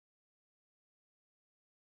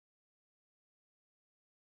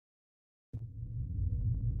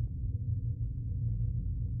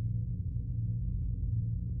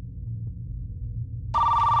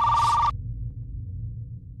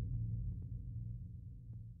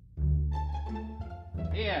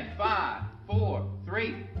In 5, 4,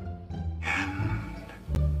 3. And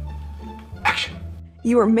action.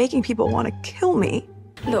 You are making people want to kill me.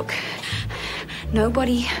 Look,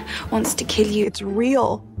 nobody wants to kill you. It's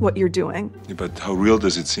real what you're doing. Yeah, but how real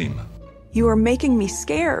does it seem? You are making me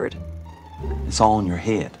scared. It's all in your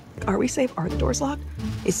head. Are we safe? Are the doors locked?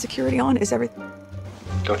 Is security on? Is everything?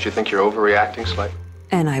 Don't you think you're overreacting slightly?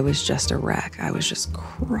 And I was just a wreck. I was just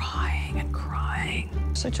crying and crying.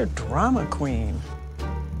 Such a drama queen.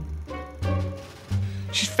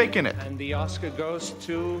 She's faking it. And the Oscar goes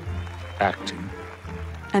to... acting.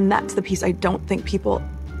 And that's the piece I don't think people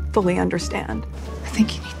fully understand. I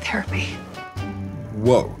think you need therapy.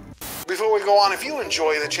 Whoa. Before we go on, if you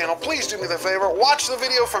enjoy the channel, please do me the favor, watch the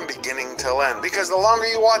video from beginning till end, because the longer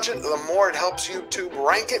you watch it, the more it helps YouTube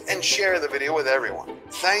rank it and share the video with everyone.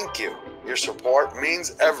 Thank you. Your support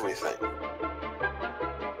means everything.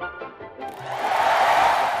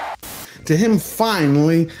 To him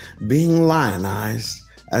finally being lionized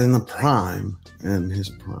as in the prime and his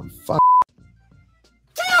prime. Fuck.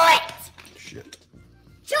 Do it! Shit.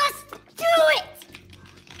 Just do it!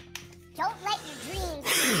 Don't let your dreams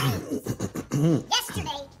be dreams.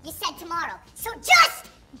 Yesterday, you said tomorrow. So just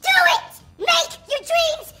do it! Make your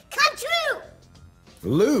dreams come true!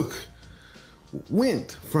 Luke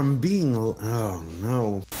went from being... Oh,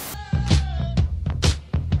 no.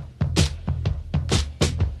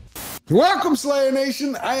 Welcome, Slayer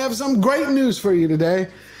Nation. I have some great news for you today.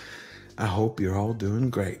 I hope you're all doing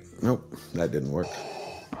great. Nope, that didn't work.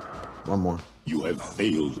 One more. You have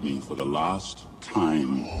failed me for the last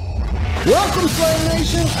time. Welcome, Slayer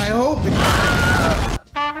Nation. I hope...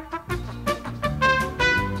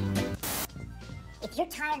 If you're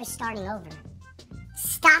tired of starting over,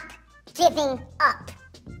 stop giving up.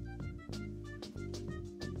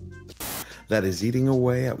 That is eating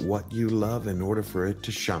away at what you love in order for it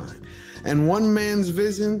to shine. And one man's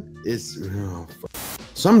vision is... Oh,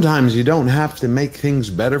 sometimes you don't have to make things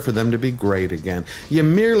better for them to be great again. You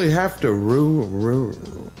merely have to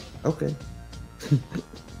okay.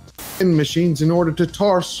 Machines in order to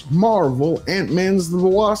toss Marvel, Ant-Man's the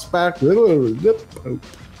Wasp back.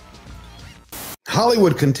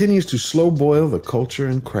 Hollywood continues to slow boil the culture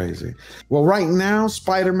and crazy. Well, right now,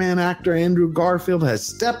 Spider-Man actor Andrew Garfield has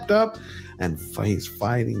stepped up and he's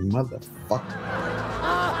fighting motherfucker.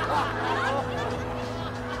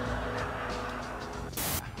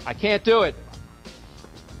 I can't do it.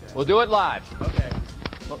 We'll do it live. Okay.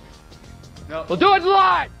 No. We'll do it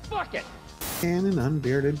live! Fuck it! And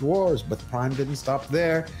unbearded dwarves, but the Prime didn't stop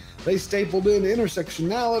there. They stapled in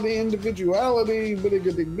intersectionality, individuality,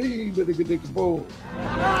 bitty-giddy-bee.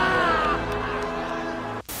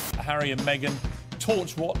 Harry and Meghan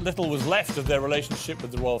torched what little was left of their relationship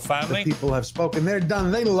with the royal family. The people have spoken. They're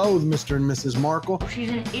done. They loathe Mr. and Mrs. Markle.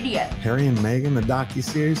 She's an idiot. Harry and Meghan, the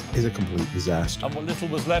docu-series, is a complete disaster. And what little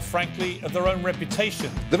was left, frankly, of their own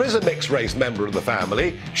reputation. There is a mixed-race member of the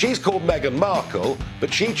family. She's called Meghan Markle,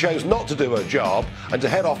 but she chose not to do her job and to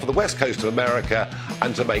head off to the west coast of America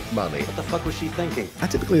and to make money. What the fuck was she thinking? I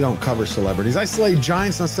typically don't cover celebrities. I slay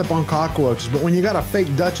giants and step on cockroaches, but when you got a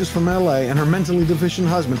fake duchess from LA and her mentally deficient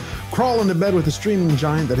husband crawl into bed with a streaming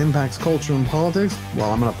giant that impacts culture and politics,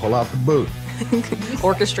 well, I'm gonna pull out the boot.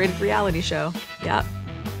 Orchestrated reality show. Yeah.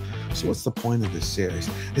 So what's the point of this series?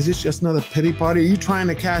 Is this just another pity party? Are you trying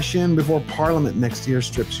to cash in before Parliament next year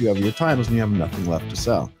strips you of your titles and you have nothing left to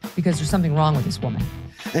sell? Because there's something wrong with this woman.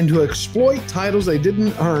 And to exploit titles they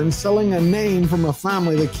didn't earn, selling a name from a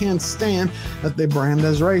family they can't stand that they brand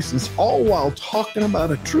as racist, all while talking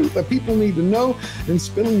about a truth that people need to know and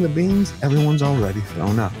spilling the beans everyone's already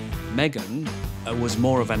thrown up. Meghan was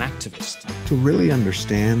more of an activist. To really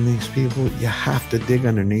understand these people, you have to dig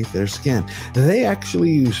underneath their skin. They actually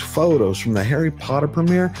use photos from the Harry Potter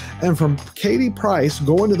premiere and from Katie Price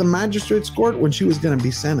going to the magistrate's court when she was going to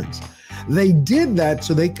be sentenced. They did that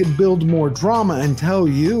so they could build more drama and tell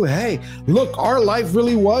you, hey, look, our life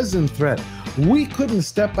really was in threat. We couldn't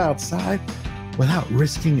step outside without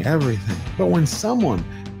risking everything. But when someone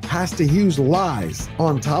has to use lies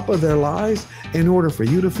on top of their lies in order for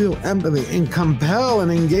you to feel empathy and compel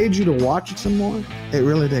and engage you to watch it some more, it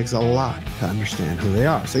really takes a lot to understand who they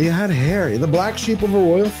are. So you had Harry, the black sheep of a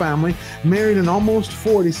royal family, married an almost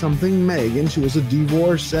 40-something Meghan. She was a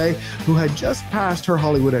divorcee who had just passed her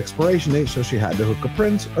Hollywood expiration date, so she had to hook a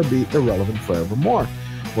prince or be irrelevant forevermore.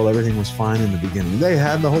 Well, everything was fine in the beginning. They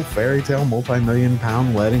had the whole fairy tale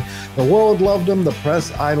multi-million-pound wedding. The world loved them, the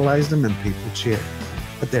press idolized them, and people cheered.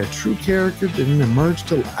 But their true character didn't emerge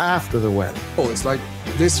till after the wedding. Oh, it's like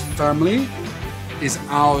this family is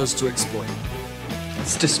ours to exploit.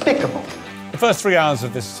 It's despicable. The first 3 hours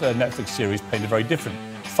of this Netflix series paint a very different,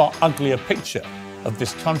 far uglier picture of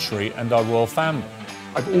this country and our royal family.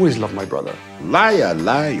 I've always loved my brother. Liar,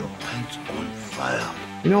 liar, your pants on fire.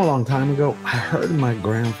 You know, a long time ago, I heard my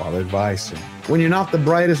grandfather advise him, when you're not the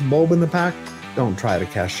brightest bulb in the pack, don't try to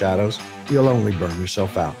cast shadows. You'll only burn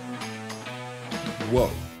yourself out.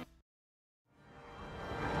 Whoa.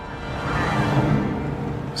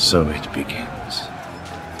 So it begins.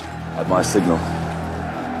 At my signal,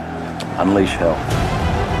 unleash hell.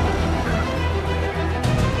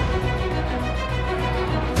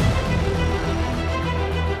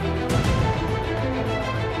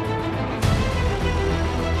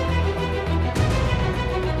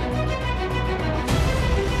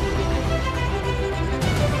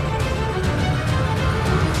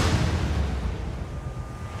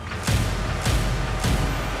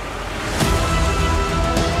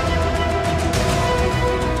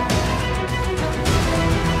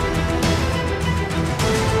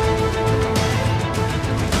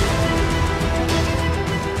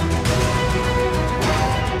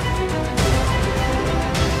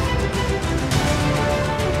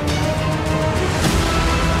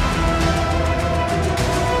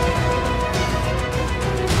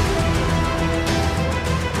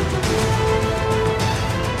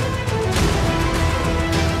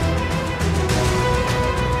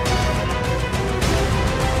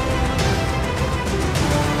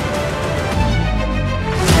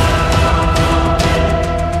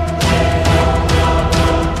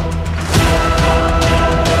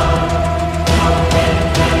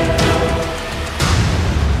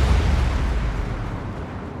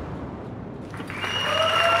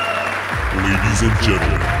 Ladies and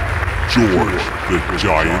gentlemen, George the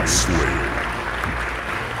Giant Slayer.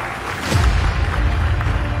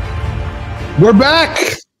 We're back.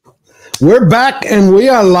 We're back and we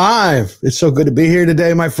are live. It's so good to be here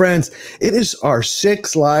today, my friends. It is our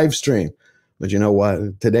 6th live stream. But you know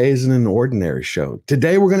what? Today isn't an ordinary show.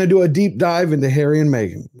 Today we're going to do a deep dive into Harry and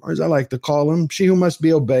Meghan, or as I like to call them, she who must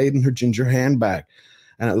be obeyed in her ginger handbag.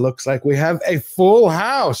 And it looks like we have a full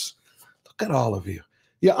house. Look at all of you.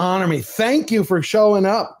 You honor me. Thank you for showing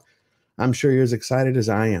up. I'm sure you're as excited as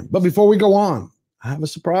I am. But before we go on, I have a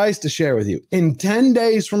surprise to share with you. In 10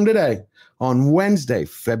 days from today, on Wednesday,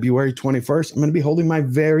 February 21st, I'm going to be holding my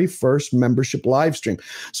very first membership live stream.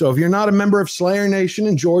 So if you're not a member of Slayer Nation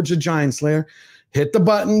and George the Giant Slayer, hit the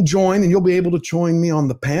button, join, and you'll be able to join me on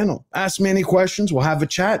the panel. Ask me any questions. We'll have a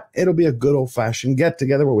chat. It'll be a good old-fashioned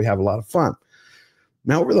get-together where we have a lot of fun.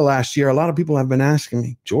 Now, over the last year, a lot of people have been asking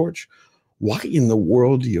me, George, why in the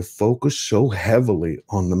world do you focus so heavily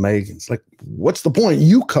on the Meghans? Like, what's the point?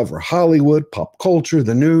 You cover Hollywood, pop culture,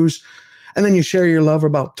 the news, and then you share your love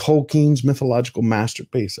about Tolkien's mythological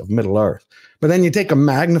masterpiece of Middle-earth. But then you take a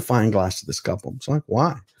magnifying glass to this couple. It's like,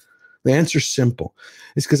 why? The answer's simple.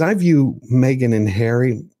 It's because I view Meghan and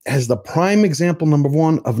Harry as the prime example, number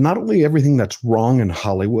one, of not only everything that's wrong in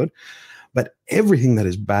Hollywood, but everything that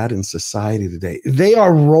is bad in society today. They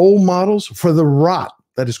are role models for the rot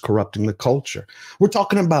that is corrupting the culture. We're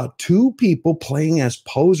talking about two people playing as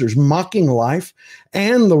posers, mocking life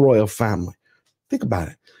and the royal family. Think about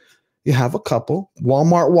it. You have a couple,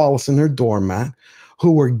 Walmart Wallace and her doormat,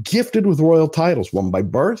 who were gifted with royal titles, one by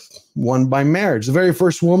birth, one by marriage. The very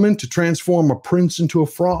first woman to transform a prince into a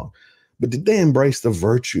frog. But did they embrace the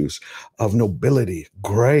virtues of nobility,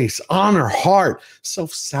 grace, honor, heart,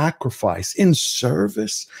 self-sacrifice in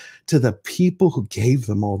service to the people who gave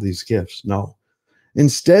them all these gifts? No.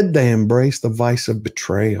 Instead, they embraced the vice of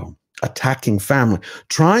betrayal, attacking family,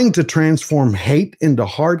 trying to transform hate into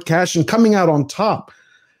hard cash and coming out on top.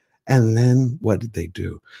 And then what did they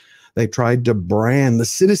do? They tried to brand the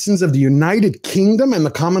citizens of the United Kingdom and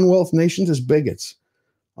the Commonwealth nations as bigots.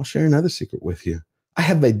 I'll share another secret with you. I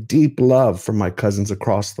have a deep love for my cousins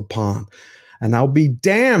across the pond, and I'll be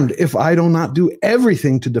damned if I do not do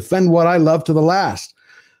everything to defend what I love to the last.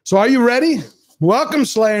 So are you ready? Welcome,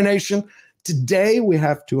 Slayer Nation. Today, we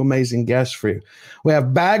have two amazing guests for you. We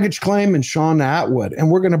have Baggage Claim and Shaun Attwood, and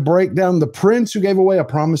we're going to break down the prince who gave away a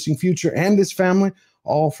promising future and his family,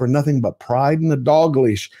 all for nothing but pride and a dog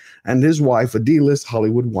leash, and his wife, a D-list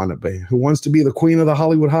Hollywood wannabe who wants to be the queen of the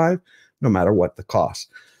Hollywood hive, no matter what the cost.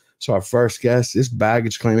 So our first guest is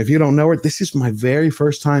Baggage Claim. If you don't know her, this is my very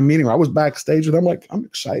first time meeting her. I was backstage with her. I'm like, I'm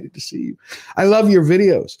excited to see you. I love your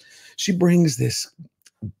videos. She brings this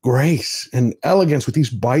grace and elegance with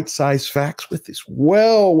these bite-sized facts with this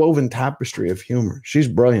well-woven tapestry of humor. She's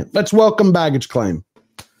brilliant. Let's welcome Baggage Claim.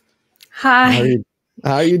 Hi.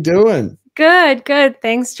 How are you doing? Good, good.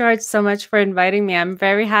 Thanks, George, so much for inviting me. I'm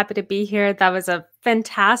very happy to be here. That was a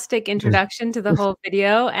fantastic introduction to the whole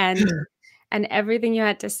video, and and everything you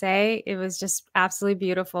had to say, it was just absolutely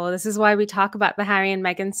beautiful. This is why we talk about the Harry and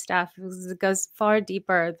Meghan stuff, because it goes far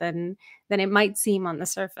deeper than it might seem on the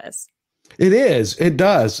surface. It is. It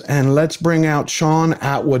does. And let's bring out Shaun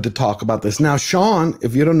Attwood to talk about this. Now, Shaun,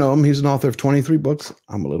 if you don't know him, he's an author of 23 books.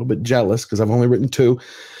 I'm a little bit jealous because I've only written 2.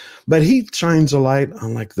 But he shines a light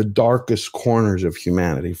on like the darkest corners of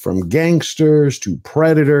humanity, from gangsters to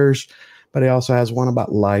predators. But he also has one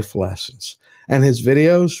about life lessons. And his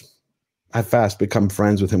videos, I fast become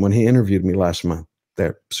friends with him. When he interviewed me last month,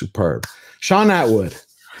 they're superb. Shaun Attwood.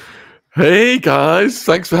 Hey, guys.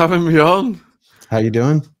 Thanks for having me on. How you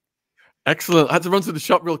doing? Excellent. I had to run to the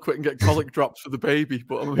shop real quick and get colic drops for the baby,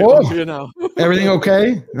 but I'm here now. Everything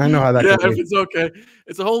okay? I know how that Yeah, can be. everything's okay.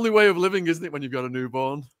 It's a whole new way of living, isn't it, when you've got a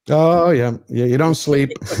newborn? Oh, yeah. Yeah, you don't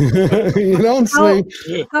sleep. You don't sleep.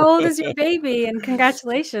 How old is your baby? And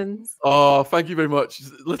congratulations. Oh, thank you very much.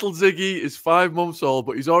 Little Ziggy is 5 months old,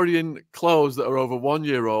 but he's already in clothes that are over 1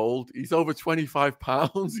 year old. He's over 25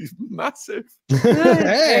 pounds. He's massive.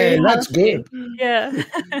 Hey, that's good. Yeah.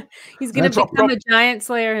 He's going to become a giant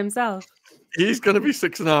slayer himself. He's going to be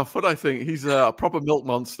 6.5 foot, I think. He's a proper milk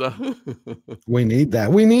monster. We need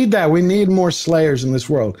that. We need that. We need more slayers in this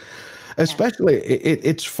world. Especially,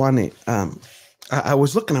 it's funny. I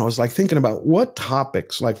was like thinking about what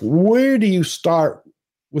topics, like where do you start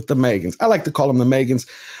with the Meghans? I like to call them the Meghans.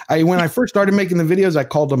 When I first started making the videos, I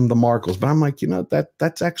called them the Markles, but I'm like,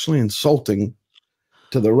 that's actually insulting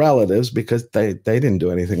to the relatives because they didn't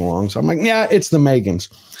do anything wrong. So I'm like, yeah, it's the Meghans.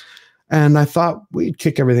 And I thought we'd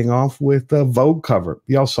kick everything off with the Vogue cover.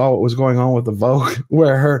 Y'all saw what was going on with the Vogue,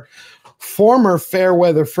 where her former fair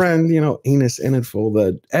weather friend, Enos Inetful,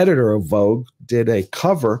 the editor of Vogue, did a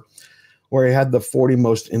cover where he had the 40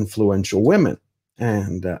 most influential women.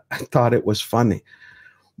 And I thought it was funny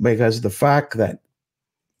because the fact that,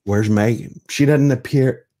 where's Meghan? She doesn't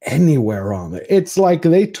appear anywhere on it. It's like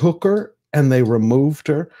they took her and they removed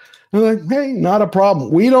her. And they're like, hey, not a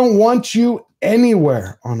problem. We don't want you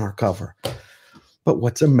anywhere on our cover. But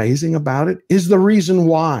what's amazing about it is the reason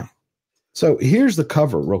why. So here's the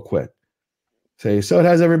cover real quick. So it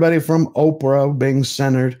has everybody from Oprah being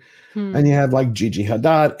centered, and you have like Gigi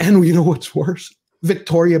Hadid, and you know what's worse?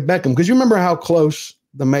 Victoria Beckham. Because you remember how close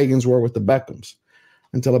the Meghans were with the Beckhams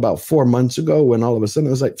until about 4 months ago, when all of a sudden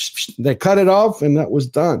it was like they cut it off and that was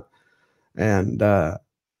done. And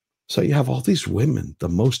so you have all these women, the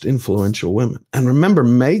most influential women. And remember,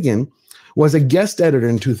 Meghan was a guest editor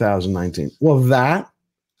in 2019. Well, that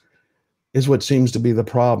is what seems to be the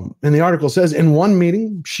problem. And the article says, in one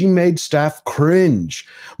meeting, she made staff cringe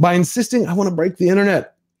by insisting, I want to break the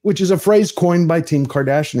internet, which is a phrase coined by Team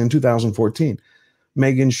Kardashian in 2014.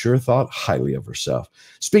 Meghan sure thought highly of herself.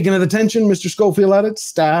 Speaking of the tension, Mr. Schofield added,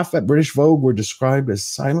 staff at British Vogue were described as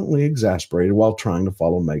silently exasperated while trying to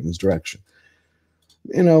follow Meghan's direction.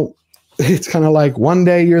 It's kind of like one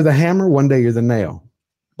day you're the hammer, one day you're the nail.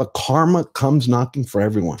 But karma comes knocking for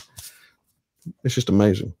everyone. It's just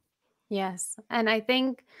amazing. Yes. And I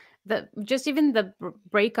think that just even the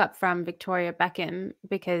breakup from Victoria Beckham,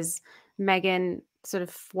 because Meghan sort of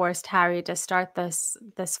forced Harry to start this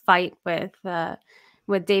fight with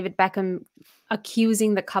David Beckham,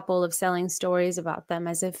 accusing the couple of selling stories about them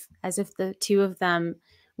as if the two of them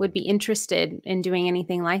would be interested in doing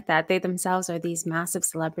anything like that. They themselves are these massive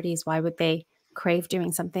celebrities. Why would they crave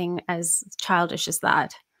doing something as childish as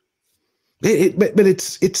that? But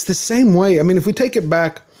it's the same way. I mean, if we take it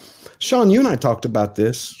back, Shaun, you and I talked about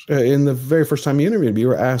this in the very first time you interviewed me. You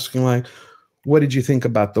were asking, like, what did you think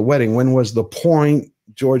about the wedding? When was the point,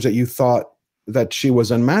 George, that you thought that she was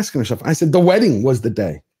unmasking herself? I said the wedding was the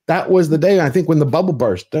day. That was the day, I think, when the bubble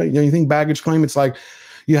burst. You think baggage claim, it's like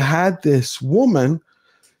you had this woman.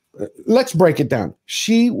 Let's break it down.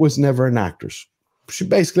 She was never an actress. She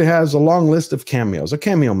basically has a long list of cameos, a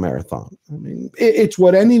cameo marathon. I mean, it's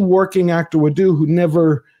what any working actor would do who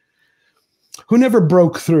never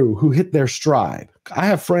broke through, who hit their stride. I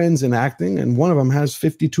have friends in acting, and one of them has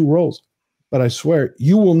 52 roles. But I swear,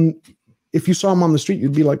 if you saw them on the street,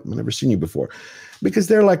 you'd be like, I've never seen you before. Because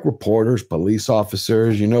they're like reporters, police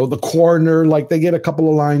officers, the coroner, like they get a couple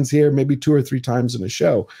of lines here, maybe 2 or 3 times in a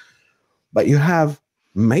show. But you have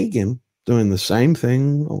Meghan doing the same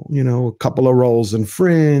thing, a couple of roles in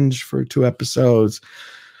Fringe for 2 episodes.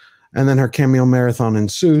 And then her cameo marathon in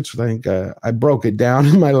Suits. I think I broke it down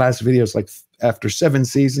in my last video. It's like after 7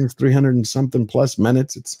 seasons, 300 and something plus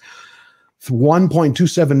minutes. It's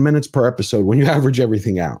 1.27 minutes per episode when you average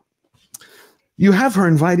everything out. You have her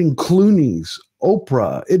inviting Clooney's,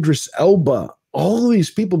 Oprah, Idris Elba, all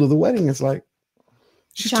these people to the wedding. It's like,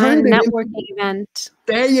 she turned it into a networking event.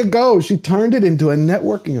 There you go. She turned it into a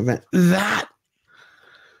networking event.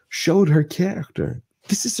 showed her character.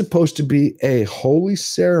 This is supposed to be a holy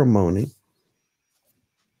ceremony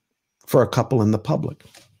for a couple in the public.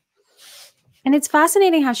 And it's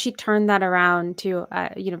fascinating how she turned that around to,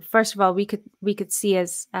 first of all, we could see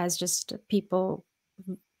as just people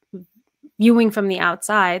viewing from the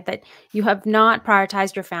outside that you have not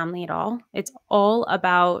prioritized your family at all. It's all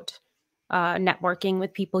about networking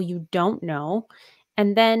with people you don't know.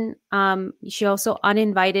 And then she also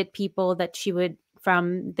uninvited people that she would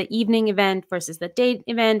from the evening event versus the date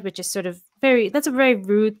event, which is sort of that's a very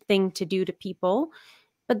rude thing to do to people.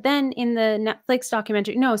 But then in the Netflix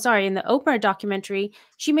documentary, in the Oprah documentary,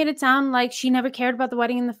 she made it sound like she never cared about the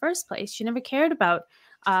wedding in the first place. She never cared about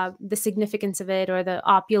the significance of it or the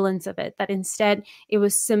opulence of it, that instead it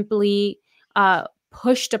was simply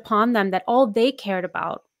pushed upon them that all they cared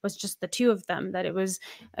about was just the two of them, that it was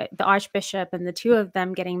the Archbishop and the two of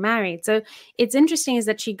them getting married. So it's interesting is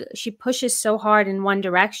that she pushes so hard in one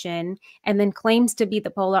direction and then claims to be the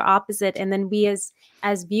polar opposite. And then we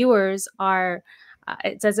as viewers are,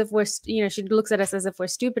 it's as if we're, she looks at us as if we're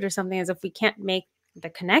stupid or something, as if we can't make the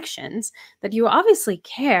connections that you obviously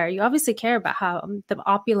care. You obviously care about how the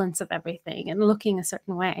opulence of everything and looking a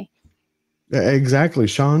certain way. Exactly.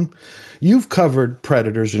 Shaun, you've covered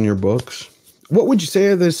predators in your books. What would you say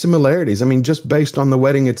are the similarities? I mean, just based on the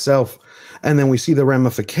wedding itself, and then we see the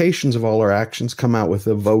ramifications of all her actions come out with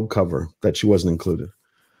the Vogue cover that she wasn't included.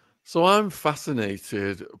 So I'm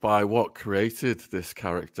fascinated by what created this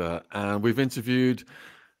character, and we've interviewed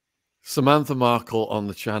Samantha Markle on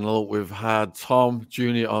the channel. We've had Tom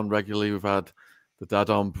Jr. on regularly. We've had the dad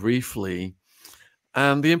on briefly.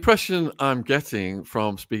 And the impression I'm getting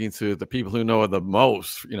from speaking to the people who know her the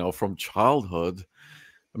most, from childhood,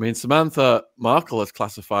 I mean, Samantha Markle has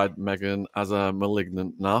classified Meghan as a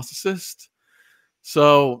malignant narcissist.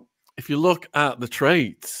 So if you look at the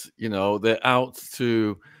traits, they're out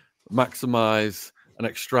to maximize and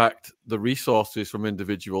extract the resources from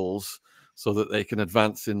individuals so that they can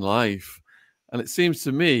advance in life. And it seems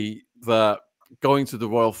to me that going to the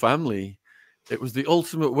royal family, it was the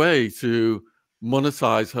ultimate way to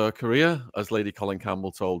monetize her career, as Lady Colin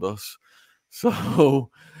Campbell told us. So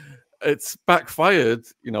it's backfired,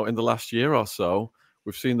 in the last year or so.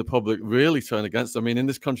 We've seen the public really turn against them. I mean, in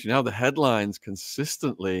this country now, the headlines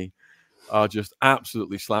consistently are just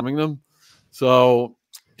absolutely slamming them. So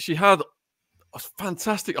she had a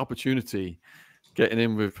fantastic opportunity getting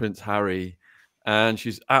in with Prince Harry, and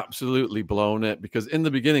she's absolutely blown it, because in the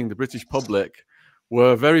beginning, the British public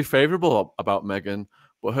were very favorable about Meghan,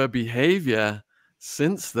 but her behavior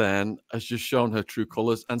since then has just shown her true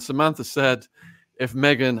colors. And Samantha said if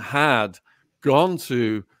Meghan had gone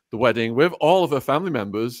to the wedding with all of her family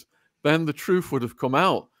members, then the truth would have come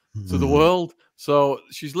out to the world. So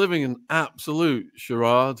she's living an absolute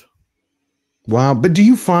charade. Wow. But do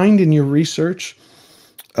you find in your research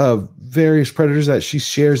of various predators that she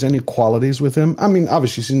shares any qualities with him? I mean,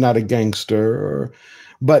 obviously she's not a gangster,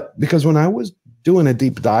 but because when I was doing a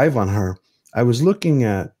deep dive on her, I was looking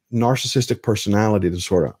at narcissistic personality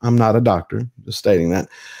disorder. I'm not a doctor, just stating that,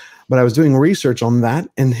 but I was doing research on that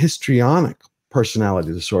and histrionic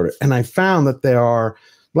personality disorder. And I found that there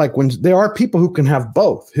are people who can have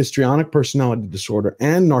both histrionic personality disorder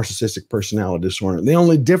and narcissistic personality disorder. The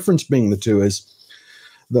only difference being the two is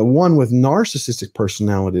the one with narcissistic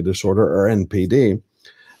personality disorder, or NPD,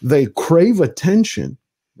 they crave attention,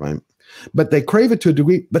 right? But they crave it to a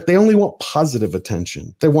degree, but they only want positive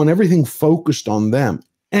attention. They want everything focused on them.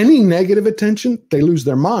 Any negative attention, they lose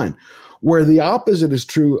their mind. Where the opposite is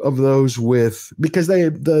true of those with, because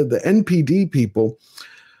the NPD people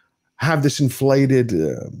have this inflated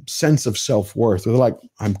sense of self-worth. They're like,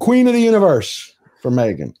 I'm queen of the universe for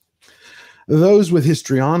Meghan. Those with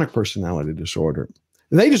histrionic personality disorder,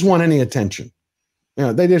 they just want any attention.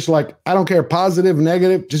 They just like, I don't care, positive,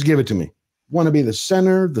 negative, just give it to me. Want to be the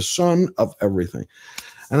center, the sun of everything.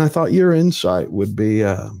 And I thought your insight would be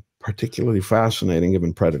particularly fascinating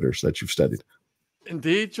given predators that you've studied.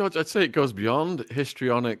 Indeed, George, I'd say it goes beyond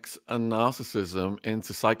histrionics and narcissism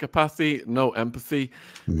into psychopathy, no empathy.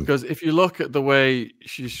 Because if you look at the way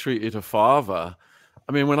she's treated her father,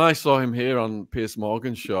 I mean, when I saw him here on Piers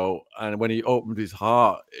Morgan's show, and when he opened his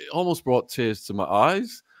heart, it almost brought tears to my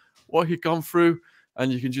eyes, what he'd gone through,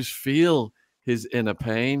 and you can just feel his inner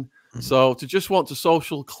pain. So to just want to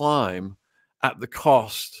social climb at the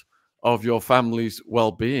cost of your family's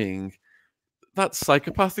well-being, that's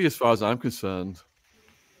psychopathy as far as I'm concerned.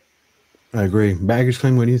 I agree. Baggage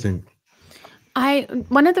claim, what do you think?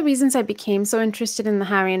 One of the reasons I became so interested in the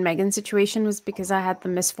Harry and Meghan situation was because I had the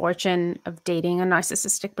misfortune of dating a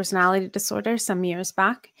narcissistic personality disorder some years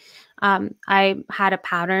back. I had a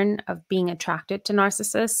pattern of being attracted to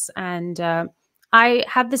narcissists, and I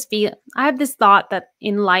have this thought that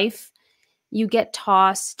in life you get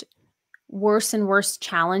tossed worse and worse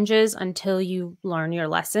challenges until you learn your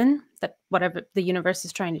lesson, that whatever the universe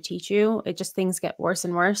is trying to teach you, things get worse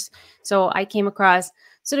and worse. So I came across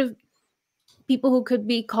sort of people who could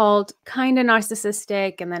be called kind of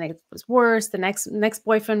narcissistic, and then it was worse. The next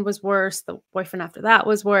boyfriend was worse. The boyfriend after that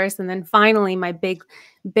was worse. And then finally my big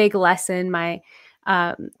lesson, my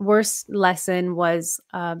worst lesson was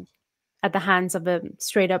at the hands of a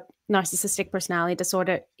straight up narcissistic personality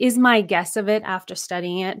disorder, is my guess of it after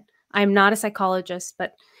studying it. I'm not a psychologist,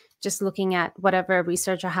 but just looking at whatever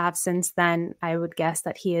research I have since then, I would guess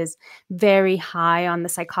that he is very high on the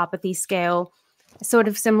psychopathy scale, sort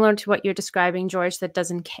of similar to what you're describing, George, that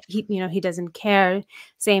he doesn't care.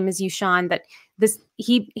 Same as you, Shaun, that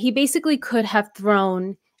he basically could have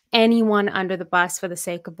thrown anyone under the bus for the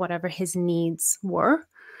sake of whatever his needs were,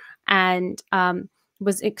 and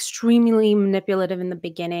was extremely manipulative in the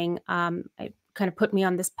beginning. It kind of put me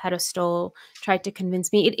on this pedestal, tried to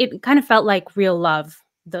convince me. It kind of felt like real love,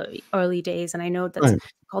 the early days. And I know that's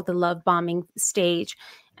called the love bombing stage.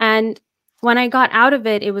 And when I got out of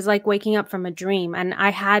it, it was like waking up from a dream. And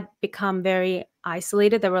I had become very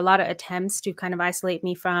isolated. There were a lot of attempts to kind of isolate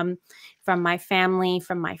me from my family,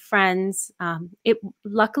 from my friends. It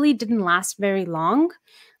luckily didn't last very long.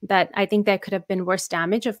 That I think there could have been worse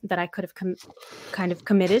damage that I could have kind of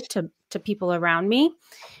committed to people around me.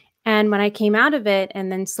 And when I came out of it,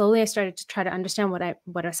 and then slowly I started to try to understand what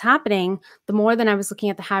was happening, the more than I was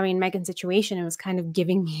looking at the Harry and Meghan situation, it was kind of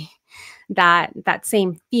giving me that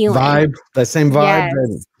same feeling. That same vibe.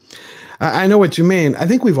 Yes. I know what you mean. I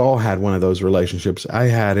think we've all had one of those relationships. I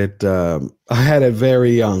had it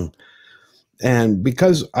very young. And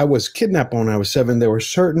because I was kidnapped when I was 7, there were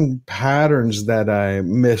certain patterns that I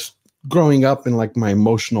missed growing up in like my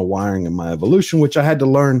emotional wiring and my evolution, which I had to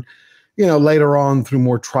learn, later on through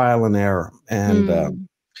more trial and error. And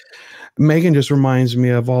Meghan just reminds me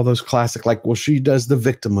of all those classic, she does the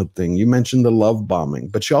victimhood thing. You mentioned the love bombing,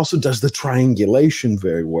 but she also does the triangulation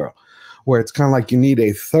very well, where it's kind of like you need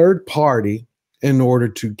a third party in order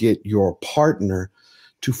to get your partner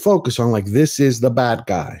to focus on, like, this is the bad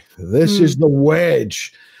guy. This is the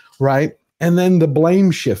wedge, right? And then the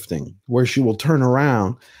blame shifting, where she will turn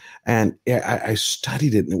around. And I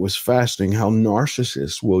studied it, and it was fascinating how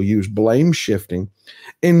narcissists will use blame shifting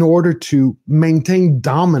in order to maintain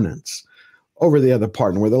dominance over the other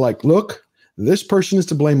partner, where they're like, look, this person is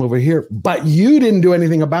to blame over here, but you didn't do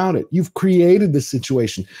anything about it. You've created the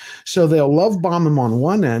situation. So they'll love bomb them on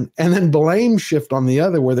one end and then blame shift on the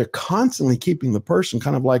other, where they're constantly keeping the person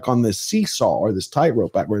kind of like on this seesaw or this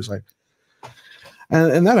tightrope act, where it's like,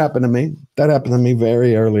 and that happened to me. That happened to me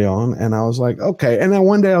very early on. And I was like, okay. And then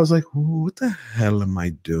one day I was like, what the hell am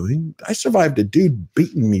I doing? I survived a dude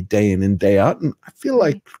beating me day in and day out, and I feel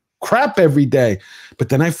like crap every day, but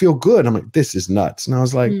then I feel good. I'm like, this is nuts. And I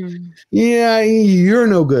was like, yeah, you're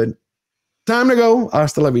no good. Time to go.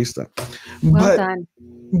 Hasta la vista. Well done.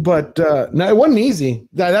 But no, it wasn't easy.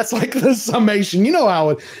 That's like the summation. You know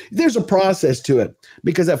how there's a process to it,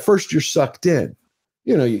 because at first you're sucked in.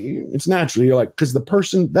 It's natural. You're like, because the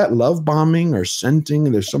person, that love bombing or scenting,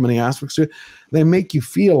 and there's so many aspects to it, they make you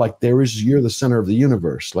feel like you're the center of the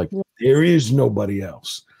universe. Like there is nobody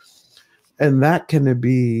else. And that can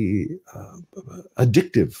be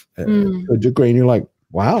addictive to a degree. And you're like,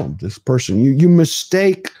 wow, this person, you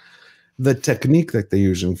mistake the technique that they're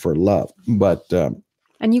using for love. But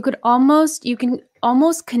and you can almost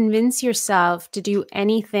convince yourself to do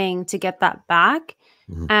anything to get that back.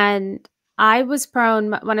 And I was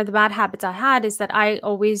prone, one of the bad habits I had is that I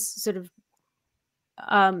always sort of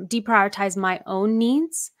deprioritize my own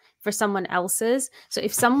needs for someone else's. So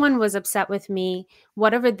if someone was upset with me,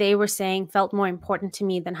 whatever they were saying felt more important to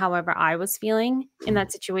me than however I was feeling in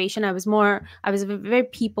that situation. I was a very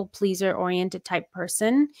people pleaser oriented type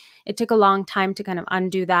person. It took a long time to kind of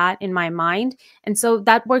undo that in my mind. And so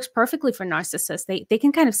that works perfectly for narcissists. They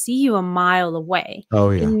can kind of see you a mile away.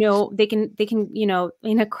 Oh yeah. They can,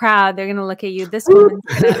 in a crowd, they're going to look at you. This woman's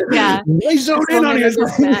gonna, they zone in on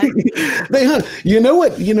you.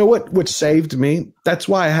 You know what saved me? That's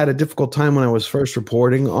why I had a difficult time when I was first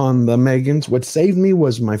reporting on the Meghans. What saved me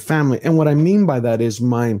was my family. And what I mean by that is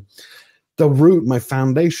my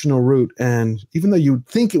foundational root. And even though you'd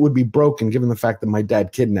think it would be broken, given the fact that my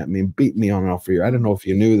dad kidnapped me and beat me on and off for a year. I don't know if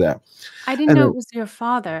you knew that. I didn't know it was your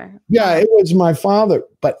father. Yeah, it was my father.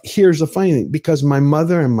 But here's the funny thing, because my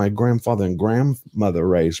mother and my grandfather and grandmother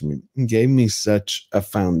raised me and gave me such a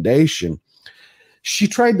foundation. she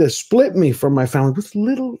tried to split me from my family with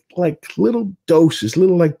little doses,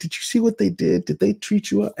 did you see what they did? Did they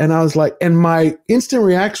treat you up? And I was like, and my instant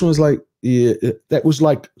reaction was like, yeah, that was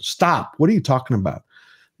like, stop. What are you talking about?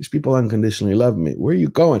 These people unconditionally love me. Where are you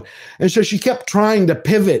going? And so she kept trying to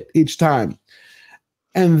pivot each time.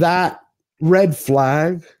 And that red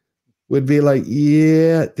flag would be like,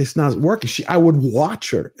 yeah, this not working. I would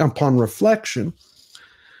watch her upon reflection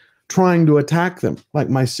trying to attack them, like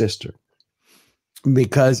my sister.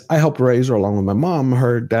 Because I helped raise her along with my mom.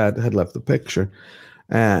 Her dad had left the picture.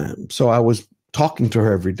 And so I was talking to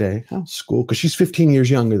her every day. How's school? Because she's 15 years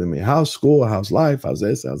younger than me. How's school? How's life? How's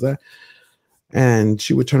this? How's that? And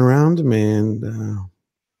she would turn around to me and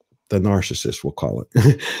the narcissist, we'll call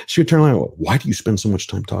it. She would turn around, why do you spend so much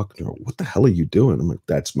time talking to her? What the hell are you doing? I'm like,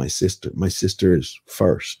 that's my sister. My sister is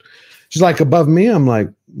first. She's like, above me? I'm like,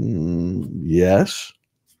 yes.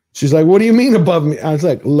 She's like, what do you mean above me? I was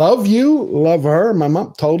like, love you, love her. My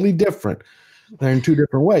mom, totally different. They're in two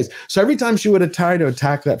different ways. So every time she would try to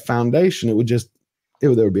attack that foundation, there would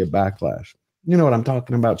be a backlash. You know what I'm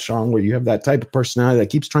talking about, Shaun, where you have that type of personality that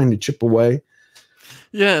keeps trying to chip away.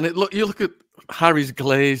 Yeah, and you look at Harry's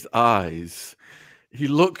glazed eyes. He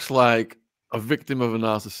looks like a victim of a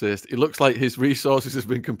narcissist. It looks like his resources have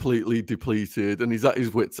been completely depleted and he's at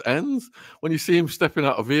his wit's ends. When you see him stepping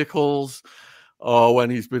out of vehicles or when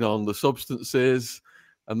he's been on the substances,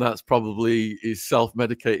 and that's probably he's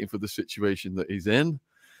self-medicating for the situation that he's in.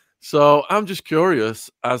 So I'm just curious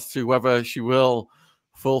as to whether she will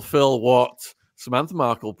fulfill what Samantha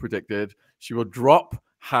Markle predicted. She will drop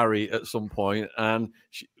Harry at some point, and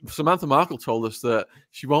Samantha Markle told us that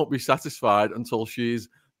she won't be satisfied until she's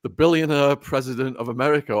the billionaire president of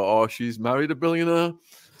America or she's married a billionaire.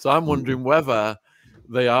 So I'm wondering whether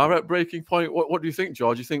they are at breaking point. What do you think,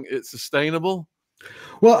 George? You think it's sustainable?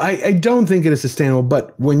 Well, I don't think it is sustainable,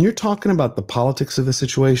 but when you're talking about the politics of the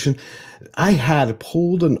situation, I had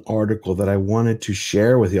pulled an article that I wanted to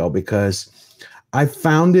share with y'all because I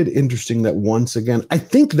found it interesting that once again, I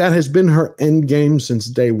think that has been her end game since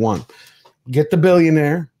day one. Get the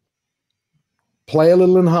billionaire, play a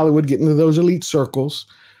little in Hollywood, get into those elite circles,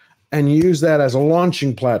 and use that as a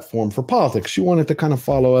launching platform for politics. She wanted to kind of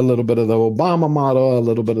follow a little bit of the Obama model, a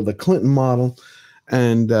little bit of the Clinton model,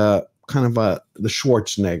 and kind of the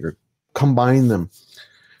Schwarzenegger, combine them.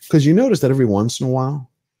 Because you notice that every once in a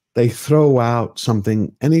while, they throw out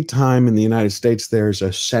something anytime in the United States there's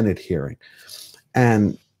a Senate hearing.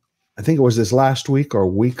 And I think it was this last week or a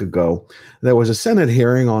week ago, there was a Senate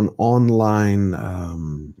hearing on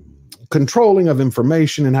online controlling of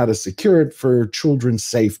information and how to secure it for children's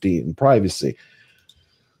safety and privacy.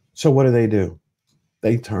 So what do?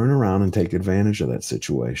 They turn around and take advantage of that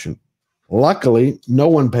situation. Luckily, no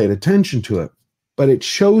one paid attention to it, but it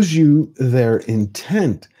shows you their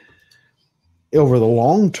intent over the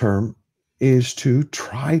long term is to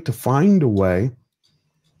try to find a way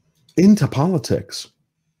into politics.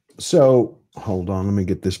 So hold on, let me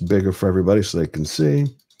get this bigger for everybody so they can see.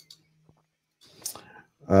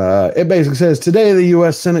 It basically says, today the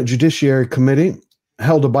U.S. Senate Judiciary Committee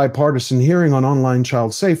held a bipartisan hearing on online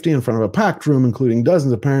child safety in front of a packed room, including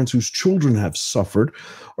dozens of parents whose children have suffered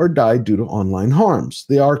or died due to online harms.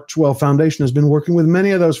 The Archwell Foundation has been working with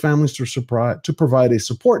many of those families to provide a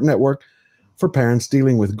support network for parents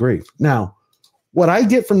dealing with grief. Now, what I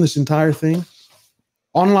get from this entire thing,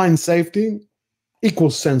 online safety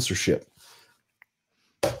equals censorship.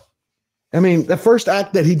 I mean, the first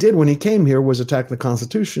act that he did when he came here was attack the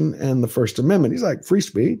Constitution and the First Amendment. He's like, free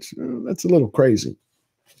speech? That's a little crazy.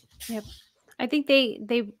 Yep. I think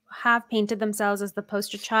they have painted themselves as the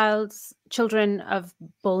poster children of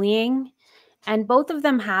bullying. And both of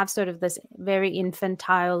them have sort of this very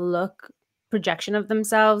infantile projection of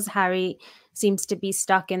themselves. Harry seems to be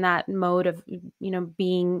stuck in that mode of,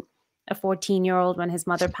 being a 14-year-old when his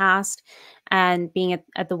mother passed and being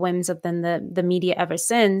at the whims of the media ever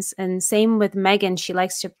since. And same with Meghan. She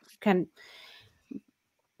likes to kind of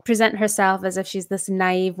present herself as if she's this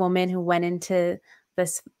naive woman who went into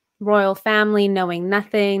this royal family knowing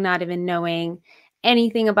nothing, not even knowing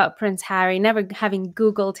anything about Prince Harry, never having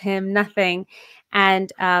Googled him, nothing.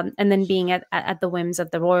 And then being at the whims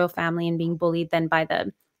of the royal family and being bullied then by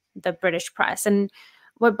the British press. And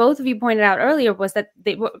what both of you pointed out earlier was that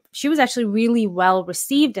she was actually really well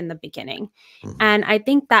received in the beginning. Mm-hmm. And I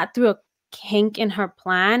think that threw a kink in her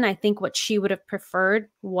plan. I think what she would have preferred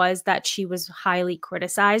was that she was highly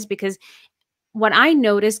criticized, because what I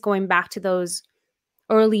noticed going back to those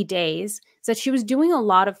early days is that she was doing a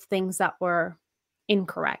lot of things that were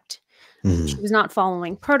incorrect. Mm-hmm. She was not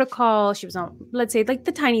following protocol. She was not, let's say, like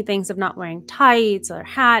the tiny things of not wearing tights or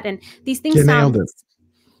hat. And these things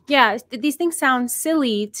yeah, these things sound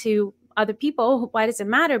silly to other people. Why does it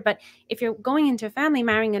matter? But if you're going into a family,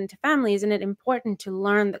 marrying into family, isn't it important to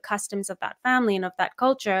learn the customs of that family and of that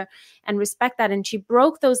culture and respect that? And she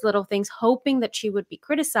broke those little things, hoping that she would be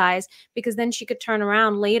criticized, because then she could turn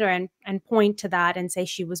around later and point to that and say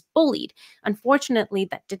she was bullied. Unfortunately,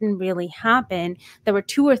 that didn't really happen. There were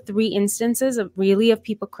 2 or 3 instances of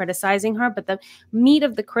people criticizing her, but the meat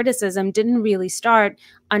of the criticism didn't really start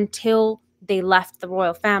until they left the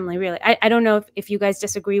royal family, really. I don't know if you guys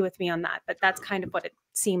disagree with me on that, but that's kind of what it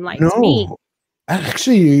seemed like to me.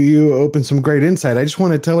 Actually, you opened some great insight. I just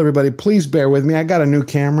want to tell everybody, please bear with me. I got a new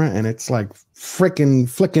camera and it's like freaking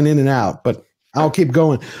flicking in and out, but I'll keep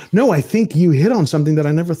going. No, I think you hit on something that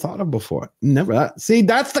I never thought of before. Never. See,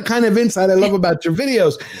 that's the kind of insight I love about your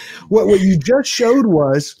videos. What you just showed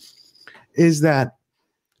is that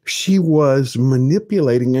she was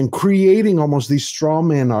manipulating and creating almost these straw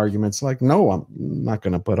man arguments like, no, I'm not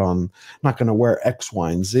going to wear X, Y,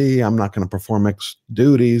 and Z. I'm not going to perform X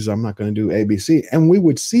duties. I'm not going to do ABC. And we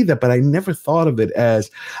would see that, but I never thought of it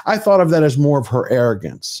I thought of that as more of her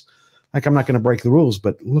arrogance. Like, I'm not going to break the rules,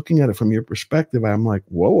 but looking at it from your perspective, I'm like,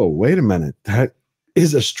 whoa, wait a minute. That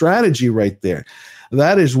is a strategy right there.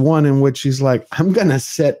 That is one in which she's like, I'm going to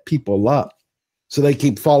set people up so they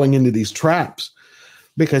keep falling into these traps.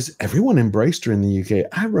 Because everyone embraced her in the UK.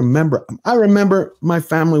 I remember my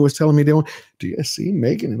family was telling me, do you see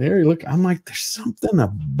Meghan and Harry? Look, I'm like, there's something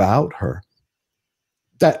about her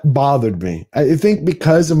that bothered me. I think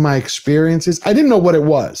because of my experiences, I didn't know what it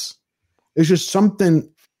was. It's just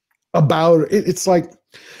something about it. It's like,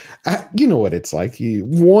 you know what it's like.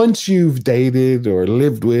 Once you've dated or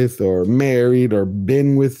lived with or married or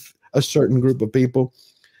been with a certain group of people,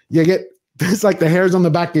 you get, it's like the hairs on the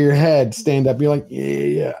back of your head stand up. You're like,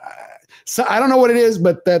 yeah. So I don't know what it is,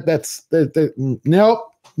 but that's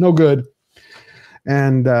nope, no good.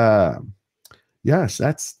 And yes,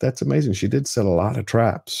 that's amazing. She did set a lot of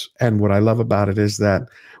traps. And what I love about it is that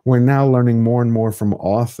we're now learning more and more from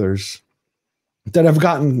authors that have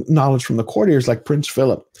gotten knowledge from the courtiers, like Prince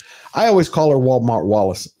Philip. I always call her Walmart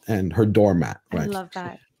Wallace and her doormat. Right? I love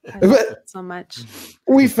that. I love it so much.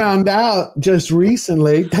 We found out just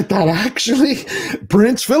recently that actually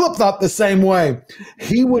Prince Philip thought the same way.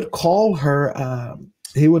 He would call her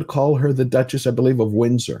the Duchess, I believe, of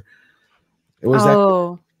Windsor. It was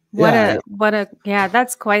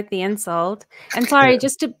that's quite the insult. And sorry,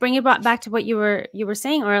 just to bring it back to what you were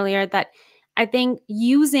saying earlier, that I think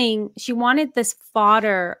she wanted this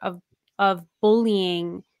fodder of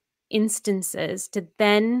bullying instances to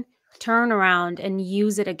then turn around and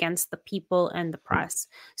use it against the people and the press,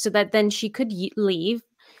 so that then she could leave,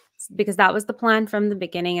 because that was the plan from the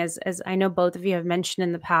beginning, as I know both of you have mentioned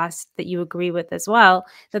in the past that you agree with as well,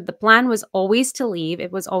 that the plan was always to leave.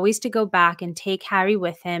 It was always to go back and take Harry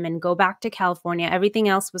with him and go back to California. Everything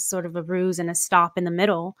else was sort of a ruse and a stop in the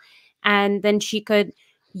middle. And then she could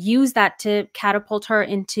use that to catapult her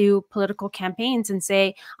into political campaigns and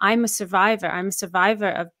say, I'm a survivor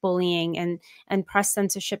of bullying, and press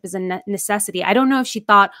censorship is a necessity. I don't know if she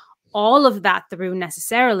thought all of that through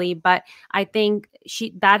necessarily, but I think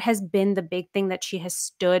that has been the big thing that she has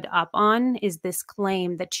stood up on, is this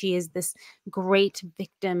claim that she is this great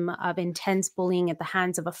victim of intense bullying at the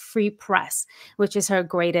hands of a free press, which is her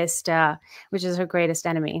greatest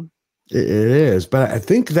enemy. It is, but I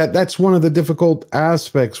think that's one of the difficult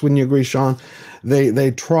aspects. When you agree, Shaun,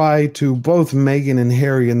 they try to, both Meghan and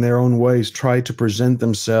Harry in their own ways, try to present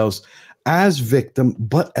themselves as victim,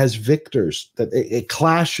 but as victors. That it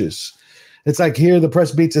clashes. It's like, here the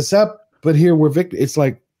press beats us up, but here we're victors. It's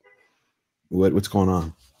like, what's going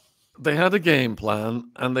on? They had a game plan,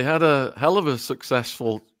 and they had a hell of a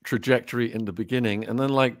successful trajectory in the beginning, and then,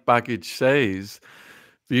 like Baggage says,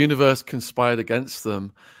 the universe conspired against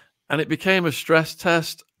them. And it became a stress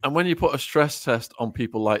test. And when you put a stress test on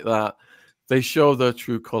people like that, they show their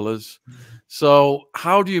true colors. So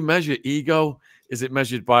how do you measure ego? Is it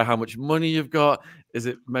measured by how much money you've got? Is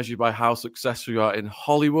it measured by how successful you are in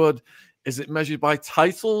Hollywood? Is it measured by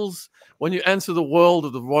titles? When you enter the world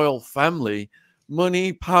of the royal family,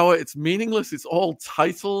 money, power, it's meaningless. It's all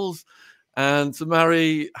titles. And to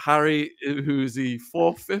marry Harry, who's the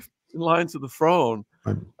 4th, 5th in line to the throne,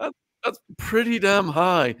 that's pretty damn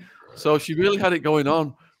high. So she really had it going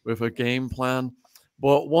on with her game plan.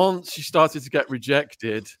 But once she started to get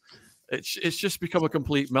rejected, it's just become a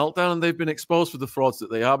complete meltdown. And they've been exposed for the frauds that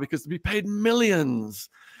they are, because to be paid millions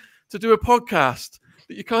to do a podcast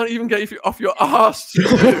that you can't even get off your arse to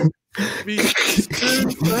do, be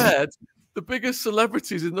spoon-fed the biggest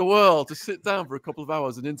celebrities in the world to sit down for a couple of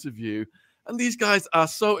hours and interview. And these guys are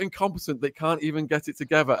so incompetent, they can't even get it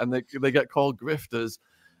together, and they get called grifters.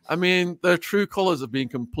 I mean, their true colors have been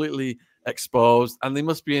completely exposed, and they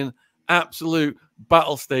must be in absolute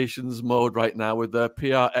battle stations mode right now with their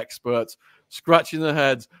PR experts scratching their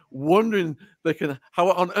heads, wondering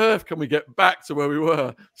how on earth can we get back to where we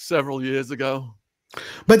were several years ago.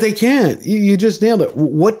 But they can't. You just nailed it.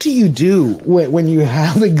 What do you do when you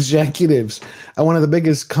have executives at one of the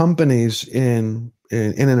biggest companies in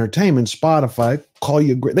entertainment, Spotify, call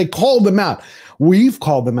you? They called them out. We've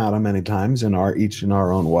called them out many times each in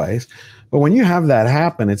our own ways. But when you have that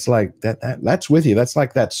happen, it's like that's with you. That's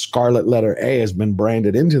like that scarlet letter A has been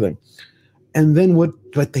branded into them. And then what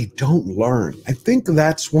they don't learn. I think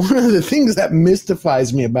that's one of the things that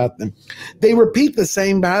mystifies me about them. They repeat the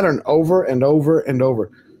same pattern over and over and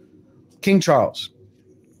over. King Charles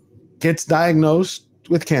gets diagnosed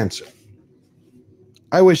with cancer.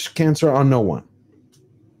 I wish cancer on no one.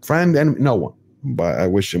 Friend and no one. But I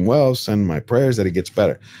wish him well, send my prayers that he gets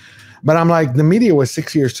better. But I'm like, the media was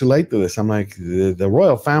 6 years too late to this. I'm like, the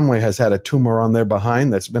royal family has had a tumor on their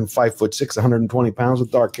behind that's been 5'6", 120 pounds with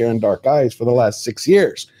dark hair and dark eyes for the last 6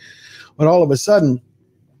 years. But all of a sudden,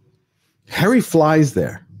 Harry flies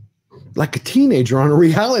there like a teenager on a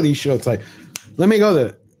reality show. It's like, let me go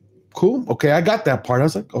there. Cool. Okay, I got that part. I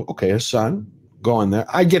was like, oh, okay, his son going there.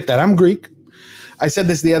 I get that. I'm Greek. I said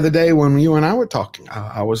this the other day when you and I were talking.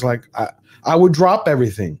 I was like, I would drop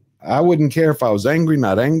everything. I wouldn't care if I was angry,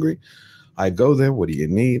 not angry. I go there. What do you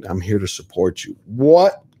need? I'm here to support you.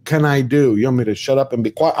 What can I do? You want me to shut up and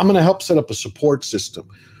be quiet? I'm going to help set up a support system.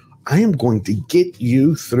 I am going to get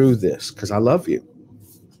you through this because I love you.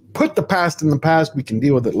 Put the past in the past. We can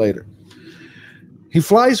deal with it later. He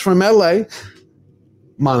flies from LA,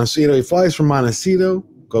 Montecito. He flies from Montecito,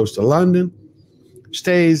 goes to London,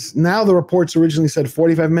 stays. Now the reports originally said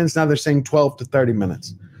 45 minutes. Now they're saying 12 to 30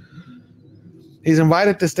 minutes. He's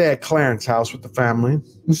invited to stay at Clarence's house with the family.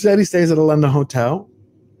 Instead, he stays at a London hotel.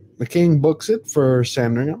 The king books it for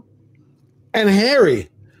Sandringham. And Harry,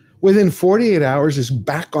 within 48 hours, is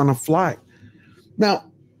back on a flight.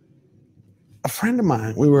 Now, a friend of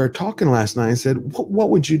mine, we were talking last night and said, what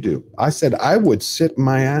would you do? I said, I would sit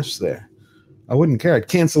my ass there. I wouldn't care. I'd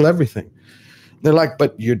cancel everything. They're like,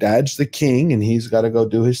 but your dad's the king, and he's got to go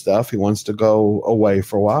do his stuff. He wants to go away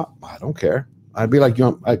for a while. I don't care. I'd be like,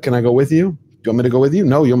 can I go with you? Do you want me to go with you?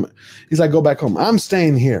 No. He's like, go back home. I'm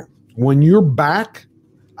staying here. When you're back,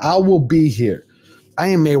 I will be here. I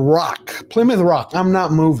am a rock, Plymouth Rock. I'm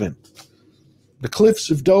not moving. The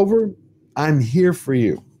cliffs of Dover, I'm here for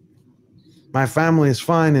you. My family is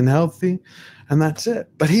fine and healthy, and that's it.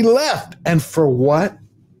 But he left. And for what?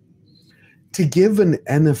 To give an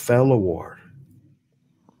NFL award.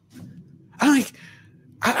 I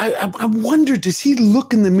wonder, does he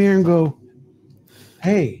look in the mirror and go,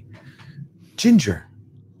 hey, Ginger,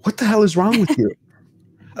 what the hell is wrong with you?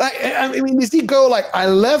 I mean, does he go like, I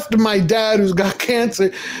left my dad who's got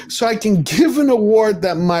cancer so I can give an award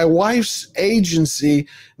that my wife's agency,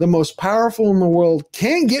 the most powerful in the world,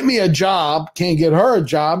 can't get me a job, can't get her a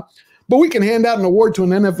job, but we can hand out an award to an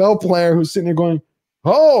NFL player who's sitting there going,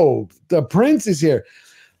 oh, the prince is here.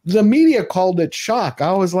 The media called it shock.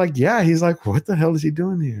 I was like, yeah. He's like, what the hell is he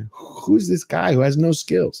doing here? Who's this guy who has no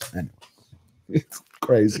skills? Anyway, it's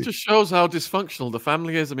crazy. It just shows how dysfunctional the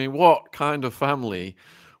family is. I mean, what kind of family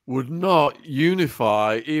would not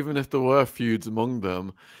unify, even if there were feuds among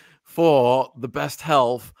them, for the best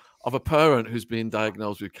health of a parent who's been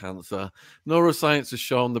diagnosed with cancer? Neuroscience has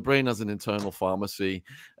shown the brain has an internal pharmacy,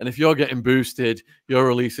 and if you're getting boosted, you're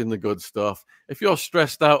releasing the good stuff. If you're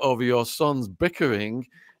stressed out over your son's bickering,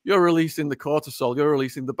 you're releasing the cortisol, you're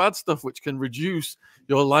releasing the bad stuff, which can reduce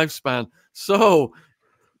your lifespan. So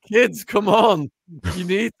kids, come on. You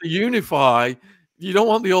need to unify. You don't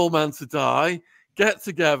want the old man to die. Get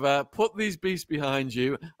together, put these beasts behind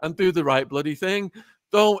you, and do the right bloody thing.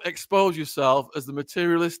 Don't expose yourself as the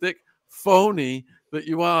materialistic phony that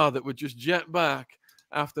you are, that would just jet back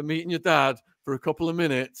after meeting your dad for a couple of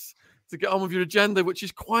minutes to get on with your agenda, which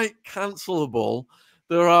is quite cancelable.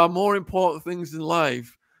 There are more important things in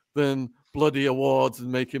life than bloody awards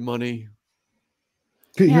and making money.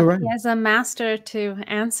 You're right. He has a master to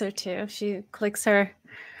answer to. She clicks her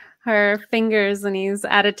fingers and he's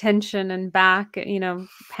at attention and back, you know,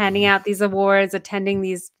 handing out these awards, attending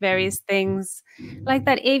these various things, like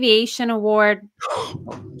that aviation award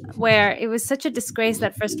where it was such a disgrace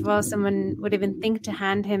that first of all someone would even think to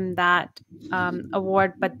hand him that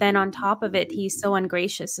award, but then on top of it he's so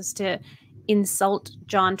ungracious as to insult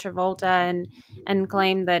John Travolta and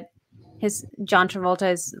claim that John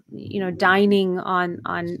Travolta is, you know, dining on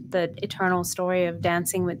the eternal story of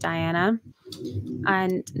Dancing with Diana.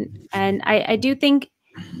 And I do think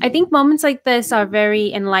I think moments like this are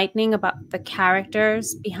very enlightening about the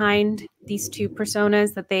characters behind these two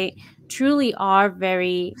personas, that they truly are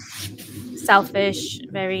very selfish,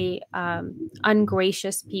 very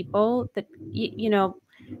ungracious people. That, you know,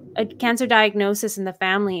 a cancer diagnosis in the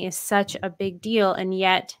family is such a big deal, and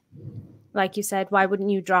yet, like you said, why wouldn't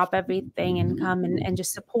you drop everything and come and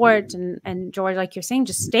just support? And George, like you're saying,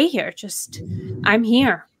 just stay here. Just, I'm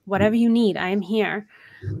here. Whatever you need, I am here.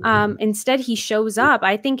 Instead, he shows up.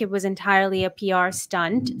 I think it was entirely a PR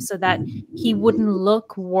stunt so that he wouldn't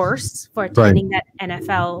look worse for attending that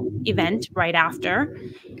NFL event right after.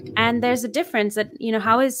 And there's a difference that, you know,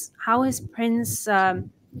 how is Prince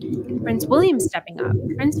William stepping up?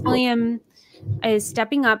 Prince William is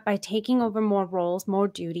stepping up by taking over more roles, more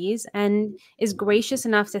duties, and is gracious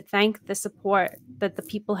enough to thank the support that the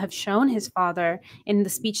people have shown his father in the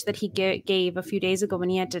speech that he gave a few days ago when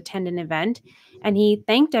he had to attend an event. And he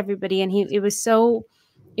thanked everybody, and it was so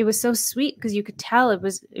sweet, because you could tell it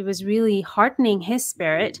was really heartening his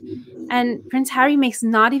spirit. And Prince Harry makes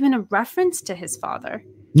not even a reference to his father.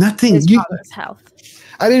 Nothing. His father's health.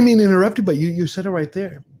 I didn't mean to interrupt you, but you said it right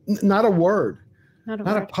there. Not a word. Not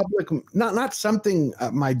a public, not something.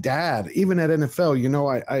 My dad, even at NFL, you know,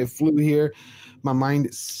 I flew here. My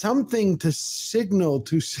mind, something to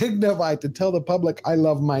signify, to tell the public I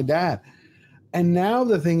love my dad. And now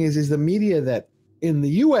the thing is the media, that in the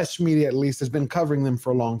U.S. media at least, has been covering them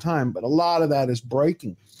for a long time, but a lot of that is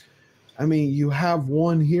breaking. I mean, you have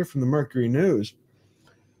one here from the Mercury News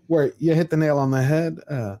where you hit the nail on the head.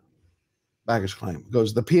 Baggage claim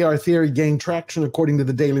goes, the PR theory gained traction according to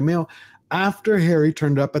the Daily Mail after Harry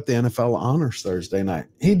turned up at the NFL Honors Thursday night.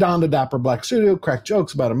 He donned a dapper black suit, cracked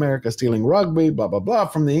jokes about America stealing rugby, blah, blah, blah,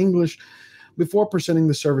 from the English, before presenting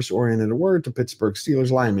the service-oriented award to Pittsburgh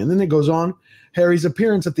Steelers lineman. And then it goes on, Harry's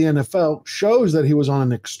appearance at the NFL shows that he was on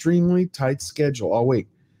an extremely tight schedule all week.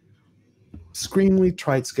 Extremely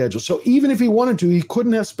tight schedule. So even if he wanted to, he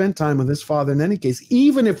couldn't have spent time with his father in any case,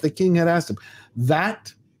 even if the king had asked him.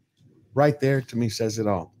 That right there, to me, says it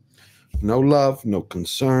all. No love, no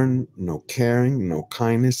concern, no caring, no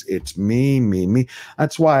kindness. It's me, me, me.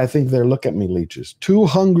 That's why I think they're look at me leeches. Two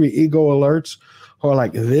hungry ego alerts who are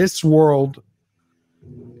like, this world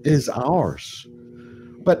is ours.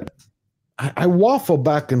 But I waffle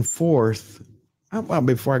back and forth. Well,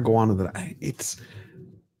 before I go on to that,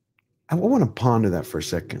 I want to ponder that for a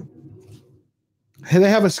second. Hey, they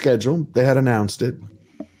have a schedule. They had announced it.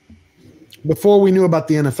 Before we knew about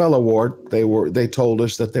the NFL award, they told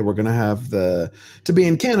us that they were going to have to be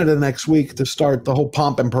in Canada next week to start the whole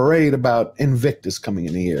pomp and parade about Invictus coming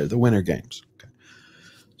in the year, the Winter Games. Okay.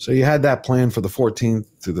 So you had that planned for the 14th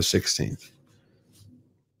through the 16th.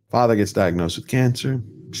 Father gets diagnosed with cancer,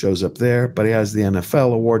 shows up there, but he has the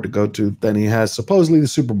NFL award to go to. Then he has supposedly the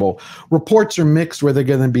Super Bowl. Reports are mixed where they're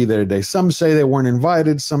going to be there today. Some say they weren't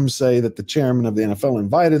invited. Some say that the chairman of the NFL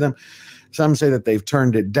invited them. Some say that they've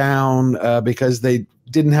turned it down because they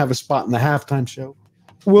didn't have a spot in the halftime show.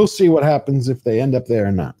 We'll see what happens if they end up there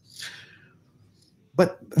or not.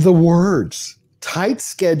 But the words, tight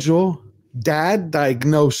schedule, dad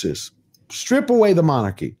diagnosis, strip away the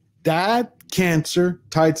monarchy, dad, cancer,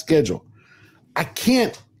 tight schedule. I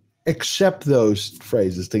can't accept those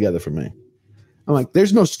phrases together for me. I'm like,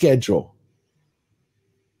 there's no schedule.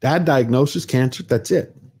 Dad diagnosis, cancer, that's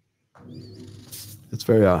it. It's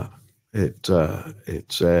very odd.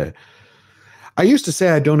 I used to say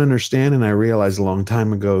I don't understand, and I realized a long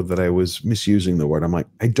time ago that I was misusing the word. I'm like,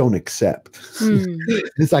 I don't accept.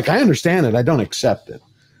 It's like, I understand it, I don't accept it.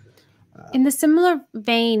 In the similar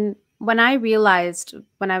vein, when I realized,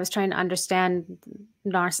 when I was trying to understand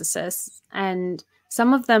narcissists, and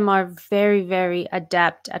some of them are very, very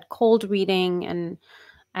adept at cold reading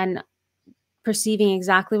and perceiving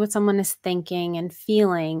exactly what someone is thinking and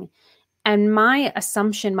feeling. And my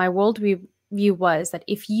assumption, my worldview was that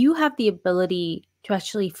if you have the ability to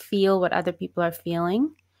actually feel what other people are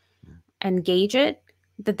feeling and gauge it,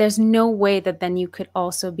 that there's no way that then you could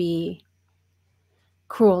also be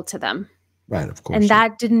cruel to them. Right, of course. And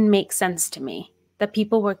that didn't make sense to me, that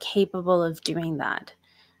people were capable of doing that.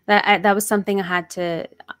 That was something I had to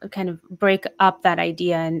kind of break up that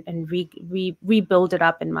idea and rebuild it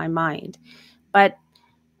up in my mind. But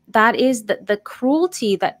that is the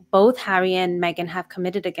cruelty that both Harry and Meghan have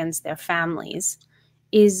committed against their families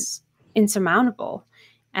is insurmountable.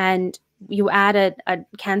 And you add a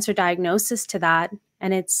cancer diagnosis to that,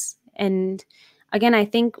 and again, I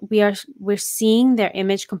think we're seeing their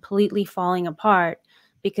image completely falling apart,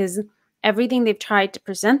 because everything they've tried to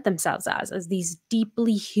present themselves as these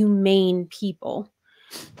deeply humane people,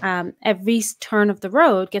 every turn of the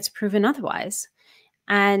road gets proven otherwise.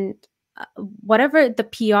 And whatever the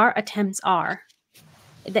PR attempts are,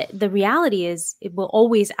 the reality is it will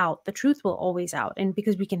always out. The truth will always out. And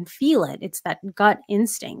because we can feel it, it's that gut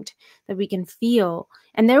instinct that we can feel.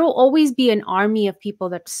 And there will always be an army of people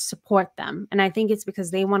that support them. And I think it's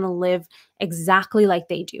because they want to live exactly like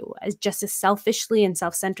they do, as just as selfishly and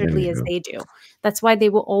self-centeredly as they do. That's why they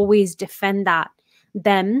will always defend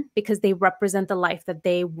them, because they represent the life that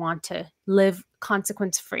they want to live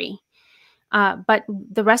consequence-free. But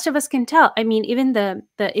the rest of us can tell. I mean, even the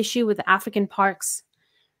issue with the African parks,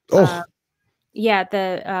 the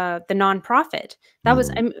nonprofit, that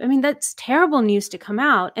was, I mean, that's terrible news to come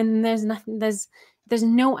out. And there's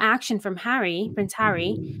no action from Prince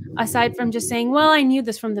Harry, aside from just saying, well, I knew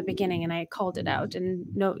this from the beginning and I called it out. And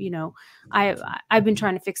no, I've been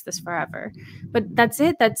trying to fix this forever. But that's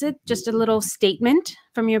it. Just a little statement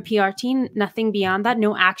from your PR team. Nothing beyond that.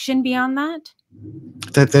 No action beyond that.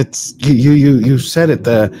 That's you said it.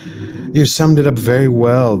 You summed it up very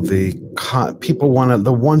well. The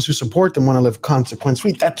ones who support them want to live consequence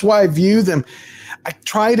free. That's why I view them. I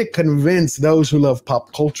try to convince those who love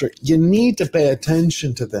pop culture, you need to pay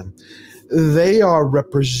attention to them. They are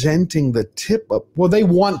representing the tip of, well, they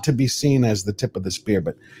want to be seen as the tip of the spear,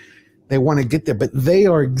 but they want to get there. But they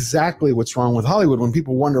are exactly what's wrong with Hollywood. When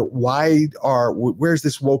people wonder where's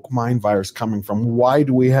this woke mind virus coming from? Why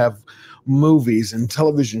do we have movies and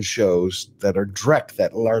television shows that are direct,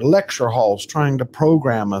 that are lecture halls trying to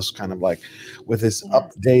program us kind of like with this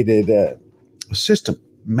updated system?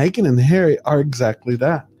 Meghan and Harry are exactly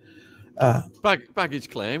that.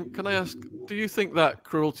 Baggage claim. Can I ask, do you think that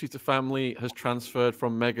cruelty to family has transferred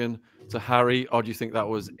from Meghan to Harry, or do you think that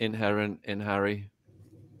was inherent in Harry?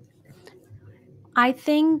 I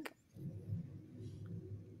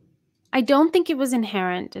don't think it was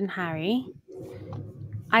inherent in Harry.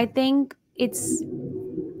 I think a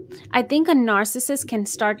narcissist can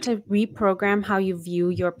start to reprogram how you view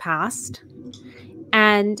your past.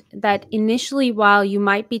 And that initially, while you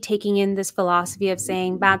might be taking in this philosophy of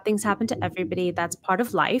saying bad things happen to everybody, that's part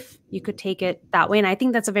of life, you could take it that way. And I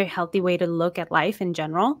think that's a very healthy way to look at life in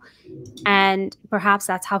general. And perhaps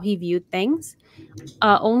that's how he viewed things,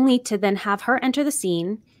 only to then have her enter the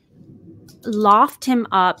scene, loft him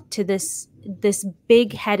up to this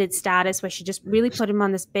big-headed status where she just really put him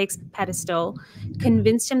on this big pedestal,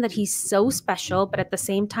 convinced him that he's so special, but at the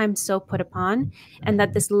same time so put upon, and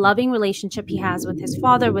that this loving relationship he has with his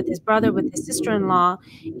father, with his brother, with his sister-in-law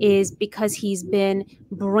is because he's been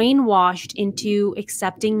brainwashed into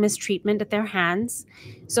accepting mistreatment at their hands.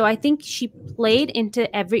 So I think she played into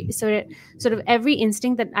every sort of every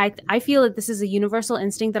instinct that I feel that this is a universal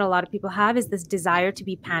instinct that a lot of people have, is this desire to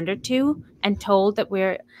be pandered to and told that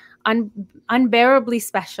we're unbearably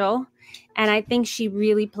special. And I think she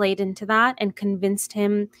really played into that and convinced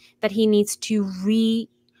him that he needs to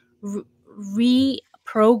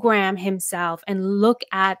reprogram himself and look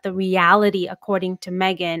at the reality according to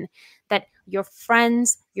Meghan, that your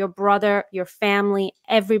friends, your brother, your family,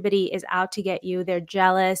 everybody is out to get you. They're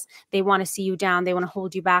jealous. They want to see you down. They want to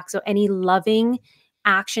hold you back. So any loving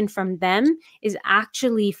action from them is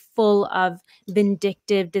actually full of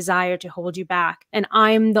vindictive desire to hold you back. And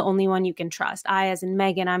I'm the only one you can trust. I, as in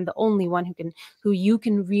Meghan, I'm the only one who you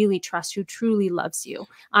can really trust, who truly loves you.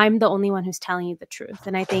 I'm the only one who's telling you the truth.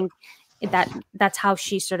 And I think that's how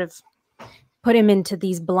she sort of put him into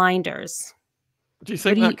these blinders. Do you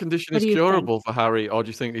think that condition is curable for Harry, or do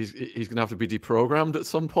you think he's going to have to be deprogrammed at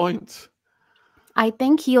some point? I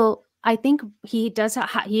think he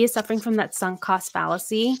is suffering from that sunk cost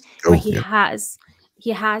fallacy, where he has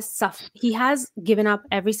given up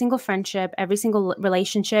every single friendship, every single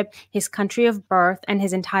relationship, his country of birth, and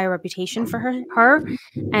his entire reputation for her.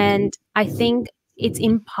 And I think it's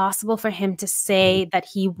impossible for him to say that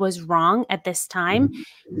he was wrong at this time.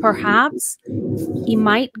 Perhaps he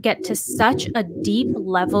might get to such a deep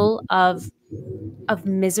level of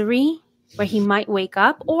misery where he might wake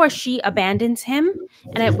up, or she abandons him,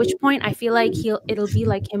 and at which point I feel like it'll be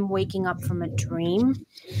like him waking up from a dream,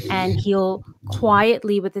 and he'll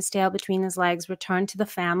quietly, with his tail between his legs, return to the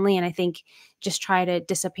family, and I think just try to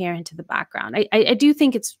disappear into the background. I do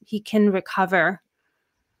think he can recover.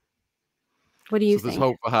 What do you think? There's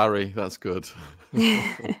hope for Harry. That's good.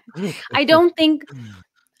 I don't think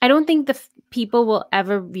the people will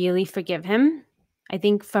ever really forgive him. I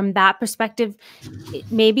think from that perspective,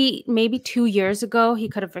 maybe 2 years ago he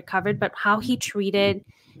could have recovered, but how he treated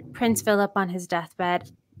Prince Philip on his deathbed,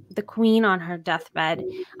 the queen on her deathbed.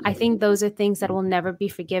 I think those are things that will never be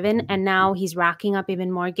forgiven. And now he's racking up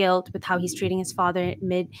even more guilt with how he's treating his father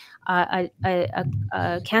amid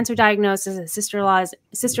a cancer diagnosis. His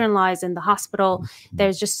sister-in-law is in the hospital.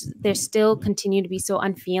 There's still continue to be so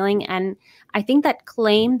unfeeling. And I think that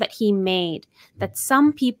claim that he made, that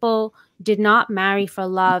some people did not marry for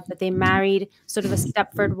love, that they married sort of a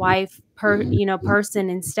Stepford wife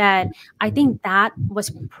person instead. I think that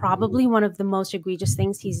was probably one of the most egregious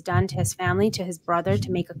things he's done to his family, to his brother,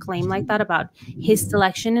 to make a claim like that about his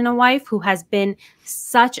selection in a wife who has been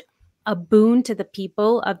such a boon to the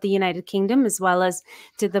people of the United Kingdom as well as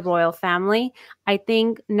to the royal family. I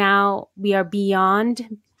think now we are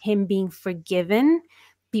beyond him being forgiven.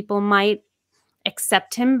 People might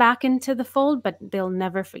accept him back into the fold, but they'll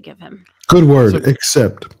never forgive him. Good word,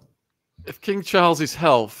 accept. If King Charles's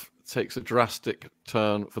health takes a drastic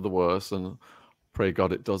turn for the worse, and pray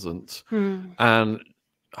God it doesn't, and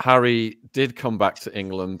Harry did come back to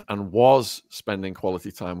England and was spending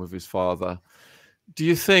quality time with his father, do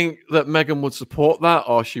you think that Meghan would support that,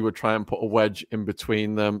 or she would try and put a wedge in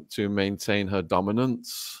between them to maintain her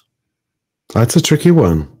dominance? That's a tricky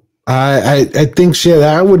one. I think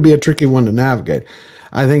that would be a tricky one to navigate.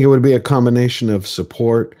 I think it would be a combination of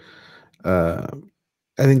support.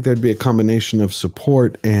 I think there'd be a combination of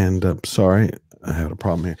support and sorry, I had a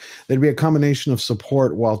problem here. There'd be a combination of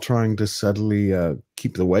support while trying to subtly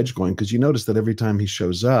keep the wedge going, because you notice that every time he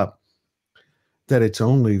shows up, that it's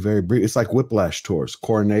only very brief. It's like whiplash tours.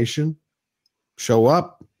 Coronation, show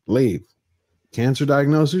up, leave. Cancer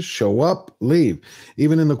diagnosis, show up, leave.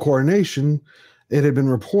 Even in the coronation, it had been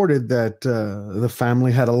reported that the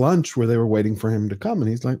family had a lunch where they were waiting for him to come. And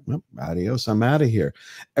he's like, well, adios, I'm out of here.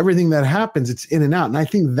 Everything that happens, it's in and out. And I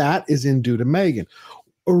think that is in due to Meghan.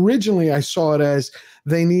 Originally, I saw it as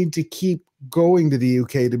they need to keep going to the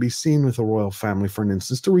UK to be seen with the royal family, for an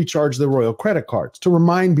instance, to recharge their royal credit cards, to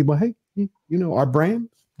remind people, hey, you know, our brand,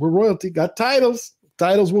 we're royalty, got titles.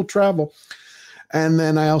 Titles will travel. And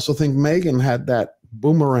then I also think Meghan had that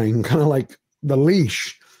boomerang, kind of like the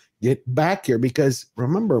leash. Get back here, because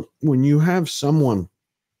remember, when you have someone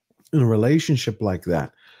in a relationship like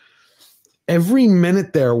that, every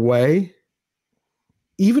minute they're away,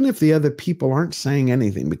 even if the other people aren't saying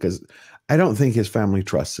anything, because I don't think his family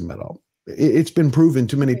trusts him at all. It's been proven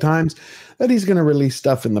too many times that he's going to release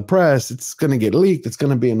stuff in the press. It's going to get leaked. It's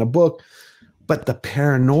going to be in a book. But the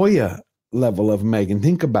paranoia level of Meghan,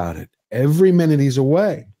 think about it. Every minute he's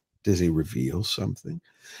away, does he reveal something?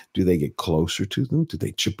 Do they get closer to them? Do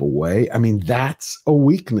they chip away? I mean, that's a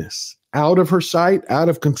weakness. Out of her sight, out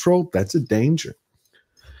of control, that's a danger.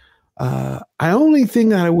 I only think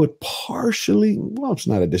that I would partially, well, it's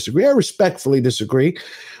not a disagree. I respectfully disagree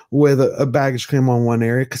with a baggage claim on one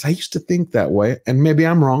area, because I used to think that way, and maybe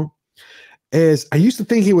I'm wrong, is I used to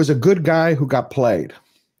think he was a good guy who got played.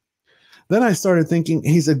 Then I started thinking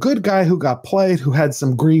he's a good guy who got played, who had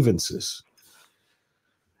some grievances.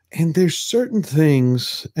 And there's certain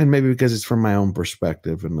things, and maybe because it's from my own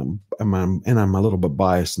perspective, and I'm a little bit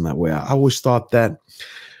biased in that way. I always thought that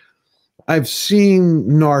I've seen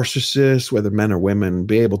narcissists, whether men or women,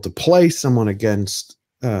 be able to play someone against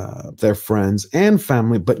their friends and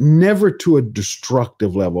family, but never to a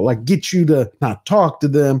destructive level, like get you to not talk to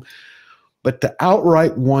them, but to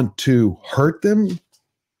outright want to hurt them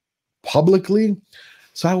publicly.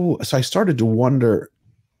 So I started to wonder,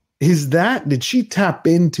 did she tap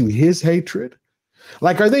into his hatred?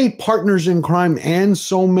 Like, are they partners in crime and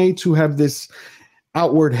soulmates who have this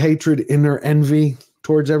outward hatred, inner envy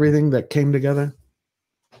towards everything that came together?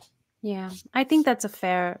 Yeah, I think that's a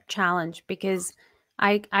fair challenge, because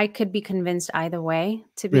I could be convinced either way,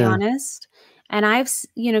 to be honest. And I've,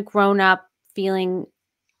 grown up feeling,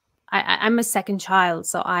 I'm a second child,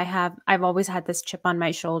 so I've always had this chip on my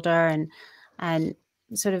shoulder, and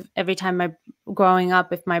sort of every time growing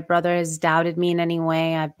up, if my brother has doubted me in any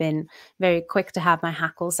way, I've been very quick to have my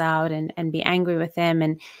hackles out and be angry with him.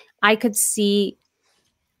 And I could see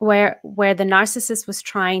where the narcissist was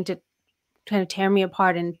trying to kind of tear me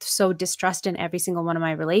apart and sow distrust in every single one of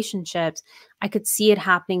my relationships. I could see it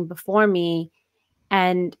happening before me.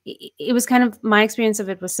 And it was kind of, my experience of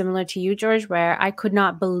it was similar to you, George, where I could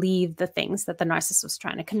not believe the things that the narcissist was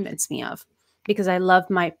trying to convince me of, because I loved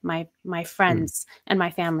my friends and my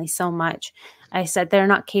family so much. I said they're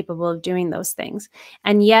not capable of doing those things.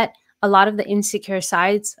 And yet a lot of the insecure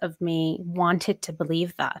sides of me wanted to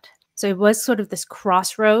believe that. So it was sort of this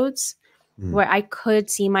crossroads where I could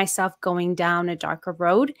see myself going down a darker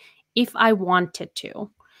road if I wanted to.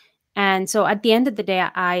 And so at the end of the day,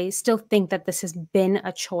 I still think that this has been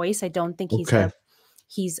a choice. I don't think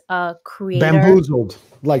He's a creator. Bamboozled.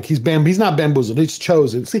 Like he's not bamboozled. He's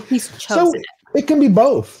chosen. See, he's So chosen. it can be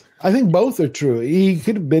both. I think both are true. He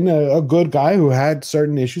could have been a good guy who had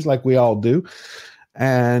certain issues like we all do.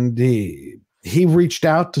 And he reached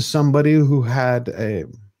out to somebody who had a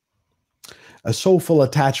soulful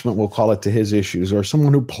attachment, we'll call it, to his issues, or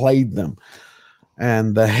someone who played them.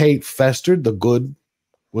 And the hate festered, the good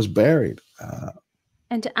was buried.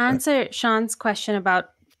 And to answer Shaun's question about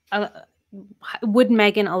would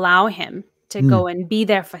Meghan allow him to go and be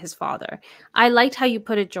there for his father, I liked how you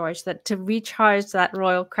put it, George, that to recharge that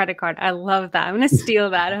royal credit card. I love that. I'm going to steal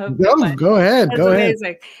that. Go ahead. That's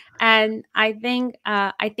amazing. And I think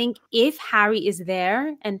if Harry is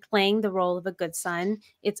there and playing the role of a good son,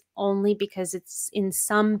 it's only because it's in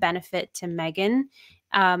some benefit to Meghan,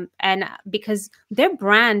 and because their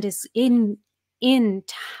brand is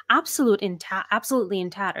absolutely in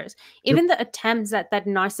tatters. Even the attempts at that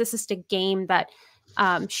narcissistic game that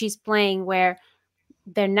she's playing, where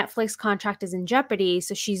their Netflix contract is in jeopardy,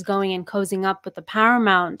 so she's going and cozying up with the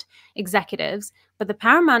Paramount executives, but the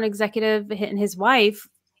Paramount executive and his wife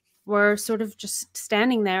were sort of just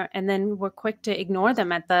standing there, and then were quick to ignore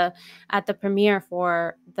them at the premiere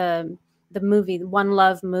for the movie, One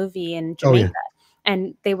Love movie in Jamaica. Oh, yeah.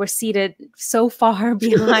 And they were seated so far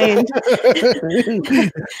behind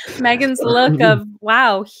Meghan's look of,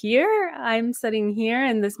 wow, here I'm sitting here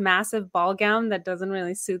in this massive ball gown that doesn't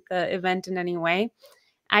really suit the event in any way.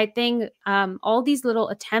 I think all these little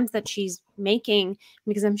attempts that she's making,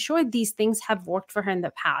 because I'm sure these things have worked for her in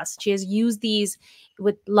the past. She has used these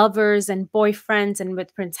with lovers and boyfriends and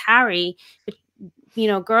with Prince Harry. But, you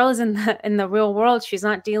know, girl is in the real world. She's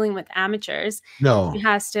not dealing with amateurs. No. She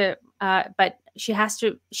has to, but she has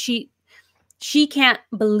to, she can't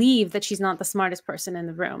believe that she's not the smartest person in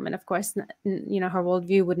the room. And of course, you know, her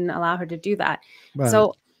worldview wouldn't allow her to do that. Right.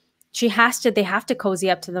 So they have to cozy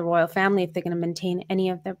up to the royal family if they're going to maintain any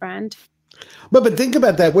of their brand. But think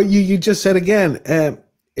about that. What you just said again,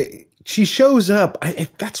 she shows up.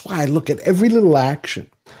 That's why I look at every little action.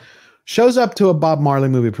 Shows up to a Bob Marley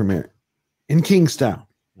movie premiere in Kingstown.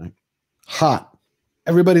 Right? Hot.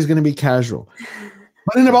 Everybody's going to be casual.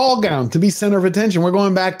 But in a ball gown to be center of attention. We're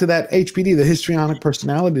going back to that HPD, the histrionic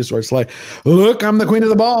personality disorder. It's like, look, I'm the queen of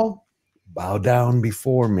the ball. Bow down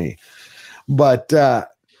before me. But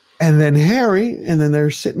and then Harry, and then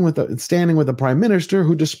they're standing with the prime minister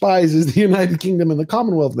who despises the United Kingdom and the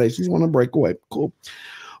Commonwealth nations. Want to break away. Cool.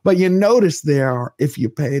 But you notice there, if you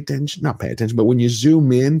not pay attention, but when you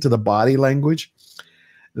zoom in to the body language,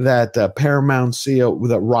 that Paramount CEO,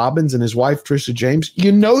 that Robbins and his wife, Trisha James,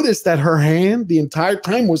 you notice that her hand the entire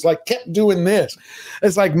time was like, kept doing this.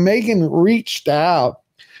 It's like Meghan reached out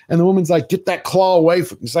and the woman's like, get that claw away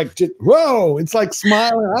from me. It's like, whoa, it's like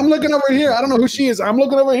smiling. I'm looking over here. I don't know who she is. I'm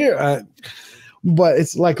looking over here. But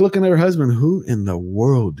it's like looking at her husband. Who in the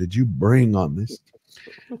world did you bring on this?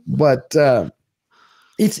 But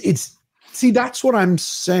see, that's what I'm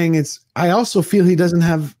saying. I also feel he doesn't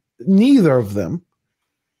have, neither of them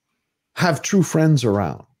have true friends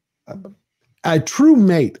around. A true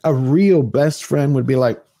mate, a real best friend would be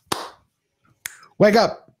like, wake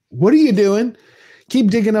up. What are you doing?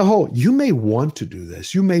 Keep digging a hole. You may want to do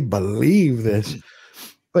this. You may believe this,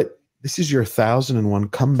 but this is your 1001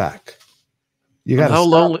 comeback. You got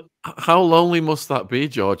how lonely must that be,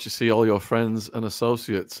 George, to see all your friends and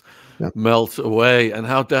associates melt away, and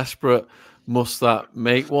how desperate must that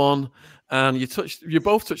make one? And you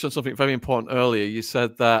both touched on something very important earlier. You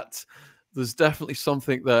said that there's definitely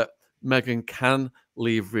something that Meghan can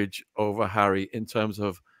leverage over Harry in terms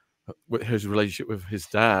of his relationship with his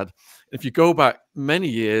dad. If you go back many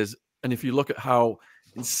years, and if you look at how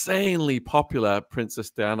insanely popular Princess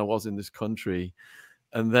Diana was in this country,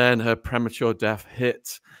 and then her premature death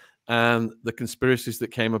hit, and the conspiracies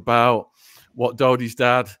that came about, what Dodi's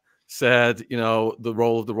dad said, you know, the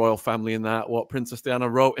role of the royal family in that, what Princess Diana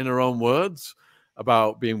wrote in her own words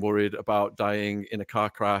about being worried about dying in a car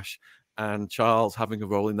crash, and Charles having a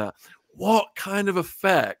role in that. What kind of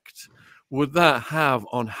effect would that have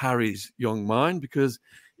on Harry's young mind? Because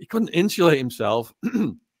he couldn't insulate himself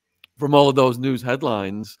from all of those news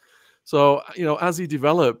headlines. So, you know, as he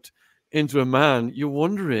developed into a man, you're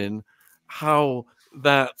wondering how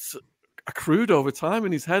that accrued over time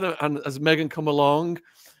in his head. And as Meghan come along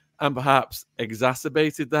and perhaps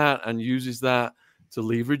exacerbated that and uses that to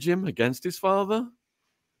leverage him against his father.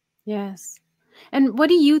 Yes. And what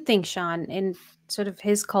do you think, Shaun, in sort of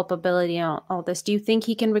his culpability in all this? Do you think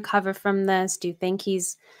he can recover from this? Do you think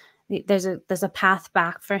there's a path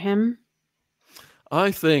back for him? I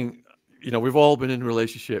think, you know, we've all been in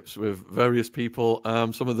relationships with various people,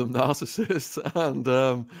 some of them narcissists,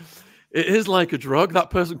 and it is like a drug. That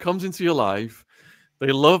person comes into your life,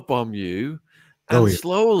 they love bomb you, and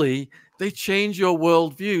slowly they change your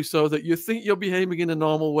worldview so that you think you're behaving in a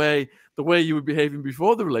normal way, the way you were behaving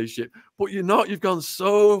before the relationship, but you're not. You've gone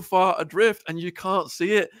so far adrift and you can't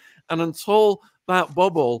see it. And until that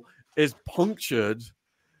bubble is punctured,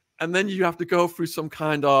 and then you have to go through some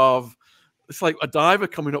kind of, it's like a diver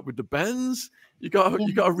coming up with the bends. You got to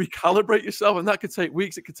recalibrate yourself, and that could take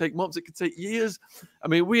weeks, it could take months, it could take years. I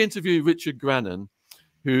mean, we interviewed Richard Grennan,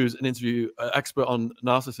 who's an expert on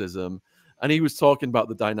narcissism, and he was talking about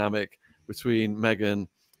the dynamic between Meghan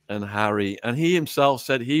and Harry, and he himself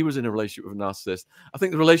said he was in a relationship with a narcissist. I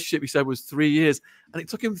think the relationship, he said, was 3 years, and it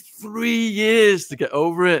took him 3 years to get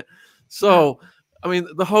over it. So, I mean,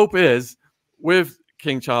 the hope is with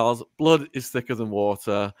King Charles, blood is thicker than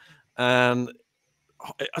water, and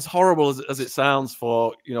as horrible as it sounds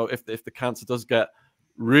for, you know, if the cancer does get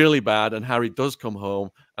really bad and Harry does come home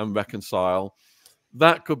and reconcile,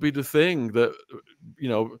 that could be the thing that, you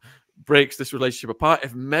know, breaks this relationship apart.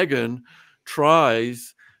 If Meghan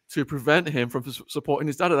tries to prevent him from supporting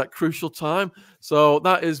his dad at that crucial time. So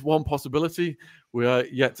that is one possibility we are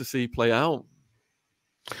yet to see play out.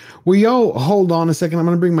 Will y'all hold on a second? I'm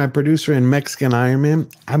going to bring my producer in, Mexican Iron Man.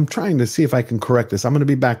 I'm trying to see if I can correct this. I'm going to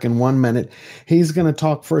be back in 1 minute. He's going to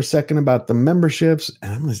talk for a second about the memberships,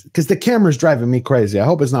 and because the camera's driving me crazy. I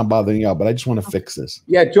hope it's not bothering y'all, but I just want to fix this.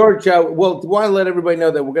 Yeah, George, well, I want to let everybody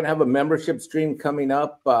know that we're going to have a membership stream coming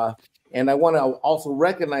up, and I want to also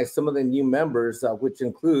recognize some of the new members, which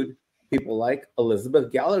include people like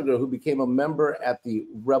Elizabeth Gallagher, who became a member at the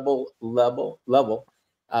Rebel level.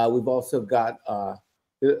 We've also got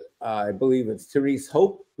I believe it's Therese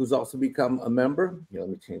Hope, who's also become a member. Here, let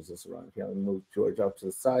me change this around. Here, let me move George off to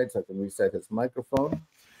the side so I can reset his microphone.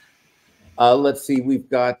 Let's see, we've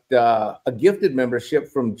got a gifted membership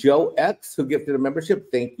from Joe X, who gifted a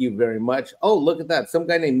membership. Thank you very much. Oh, look at that. Some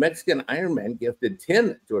guy named Mexican Iron Man gifted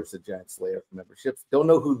 10 George the Giant Slayer memberships. Don't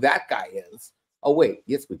know who that guy is. Oh, wait.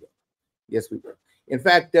 Yes, we do. Yes, we do. In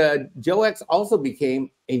fact, Joe X also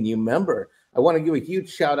became a new member. I want to give a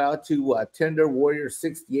huge shout out to Tender Warrior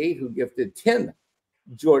 68, who gifted 10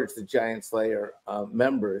 George the Giant Slayer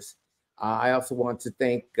members. I also want to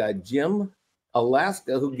thank Jim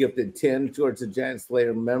Alaska, who gifted 10 George the Giant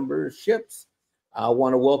Slayer memberships. I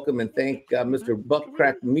want to welcome and thank Mr.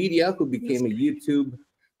 Buckcrack Media, who became a YouTube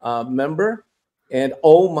member. And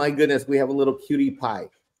oh my goodness, we have a little cutie pie.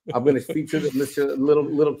 I'm going to feature Mr.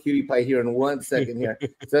 Little Cutie Pie here in 1 second here.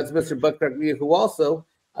 So that's Mr. Buckcrack Media, who also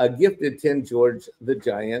gifted 10 George the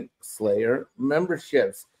Giant Slayer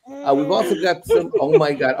memberships. We've also got some, oh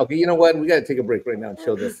my God. Okay, you know what? We got to take a break right now and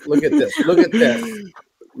show this. Look at this. Look at this.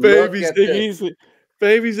 Baby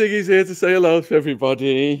Ziggy's here to say hello to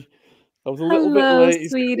everybody. I was a little bit late.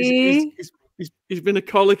 Sweetie. He's been a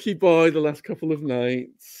colicky boy the last couple of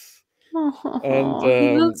nights. Oh, and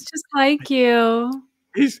he looks just like you.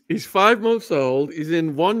 He's 5 months old. He's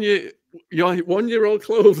in 1 year. You're 1 year old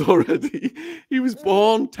clothes already. He was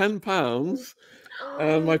born 10 pounds.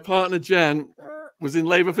 And my partner Jen was in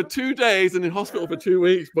labor for 2 days and in hospital for 2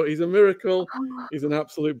 weeks, but he's a miracle. He's an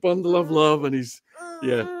absolute bundle of love, and he's,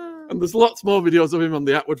 yeah. And there's lots more videos of him on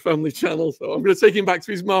the Attwood family channel, so I'm going to take him back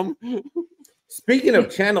to his mum. Speaking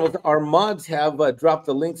of channels, our mods have dropped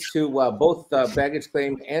the links to both Baggage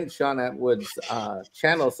Claim and Shaun Attwood's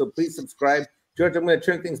channel, so please subscribe. George, I'm going to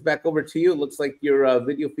turn things back over to you. It looks like your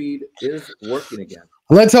video feed is working again.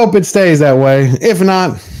 Let's hope it stays that way. If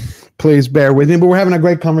not, please bear with me. But we're having a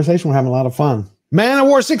great conversation. We're having a lot of fun. Man of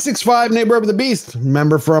War 665, neighbor of the beast,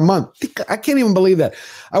 member for a month. I can't even believe that.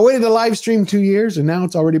 I waited to live stream 2 years, and now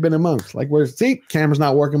it's already been a month. Like, see, camera's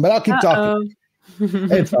not working, but I'll keep talking.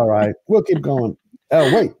 It's all right. We'll keep going.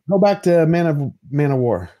 Oh, wait. Go back to Man of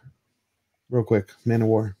War. Real quick. Man of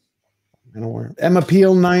War. Emma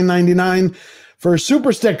Peel 9.99 for a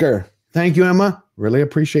super sticker. Thank you, Emma. Really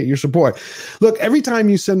appreciate your support. Look, every time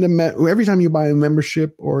you send every time you buy a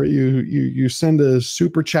membership or you send a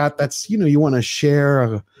super chat, that's, you know, you want to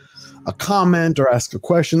share a comment or ask a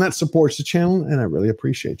question, that supports the channel, and I really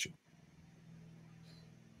appreciate you.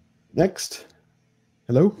 Next.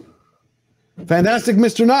 Hello. Fantastic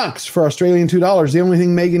Mr. Knox for Australian $2. The only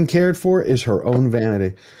thing Meghan cared for is her own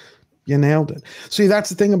vanity. You nailed it. See, that's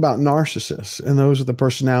the thing about narcissists, and those are the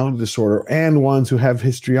personality disorder and ones who have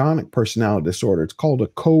histrionic personality disorder. It's called a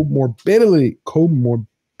comorbidity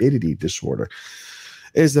disorder,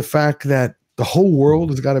 is the fact that the whole world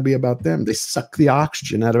has got to be about them. They suck the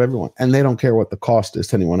oxygen out of everyone, and they don't care what the cost is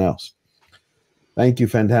to anyone else. Thank you,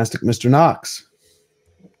 fantastic Mr. Knox.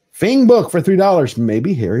 Fing book for $3.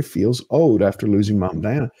 Maybe Harry feels owed after losing Mom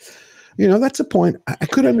Diana. You know, that's a point. I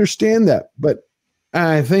could understand that, but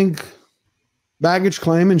I think Baggage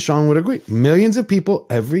claim, and Shaun would agree. Millions of people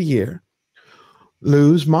every year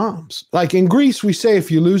lose moms. Like in Greece, we say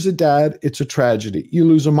if you lose a dad, it's a tragedy. You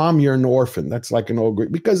lose a mom, you're an orphan. That's like an old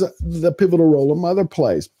Greek, because the pivotal role a mother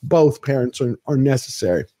plays. Both parents are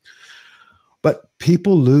necessary. But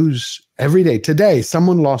people lose every day. Today,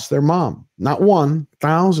 someone lost their mom. Not one,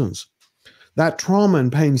 thousands. That trauma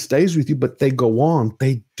and pain stays with you, but they go on.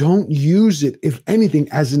 They don't use it, if anything,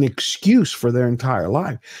 as an excuse for their entire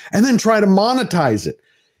life, and then try to monetize it.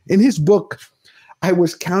 In his book, I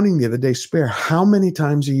was counting the other day, Spare, how many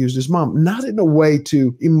times he used his mom, not in a way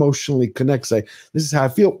to emotionally connect, say, this is how I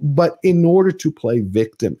feel, but in order to play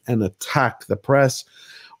victim and attack the press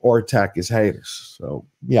or attack his haters. So,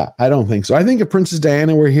 yeah, I don't think so. I think if Princess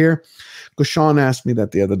Diana were here, because Shaun asked me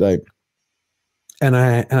that the other day, and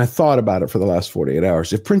I thought about it for the last 48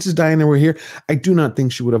 hours. If Princess Diana were here, I do not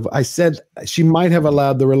think she would have. I said she might have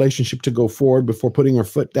allowed the relationship to go forward before putting her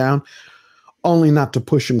foot down, only not to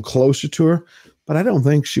push him closer to her. But I don't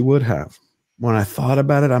think she would have. When I thought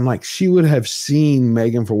about it, I'm like, she would have seen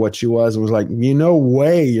Meghan for what she was and was like, no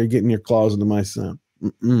way you're getting your claws into my son.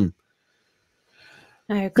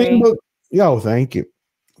 I agree. Yo, thank you.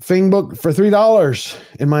 Fing book for $3.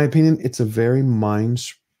 In my opinion, it's a very mind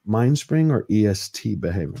spring or EST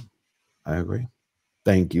behavior. I agree.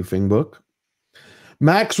 Thank you, Fing book.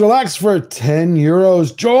 Max Relax for 10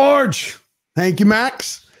 euros. George, thank you,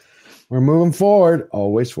 Max. We're moving forward,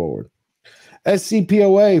 always forward.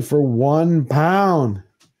 SCPOA for £1.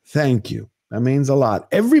 Thank you. That means a lot.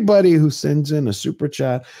 Everybody who sends in a super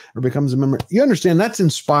chat or becomes a member, you understand, that's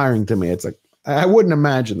inspiring to me. It's like, I wouldn't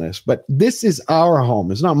imagine this, but this is our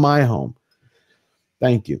home. It's not my home.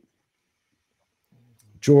 Thank you.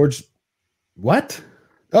 George, what?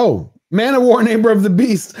 Oh, Man of War, Neighbor of the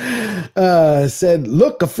Beast, said,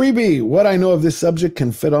 look, a freebie. What I know of this subject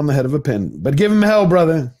can fit on the head of a pin, but give him hell,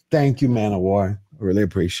 brother. Thank you, Man of War. I really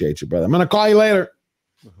appreciate you, brother. I'm going to call you later.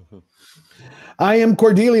 I am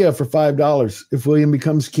Cordelia for $5. If William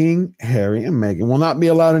becomes king, Harry and Meghan will not be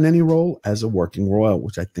allowed in any role as a working royal,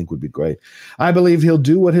 which I think would be great. I believe he'll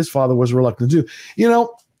do what his father was reluctant to do. You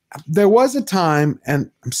know, there was a time,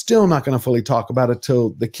 and I'm still not going to fully talk about it till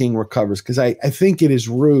the king recovers, because I think it is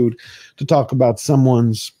rude to talk about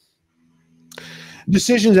someone's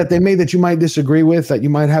decisions that they made that you might disagree with, that you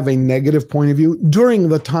might have a negative point of view during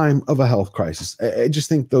the time of a health crisis. I just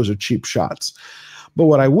think those are cheap shots. But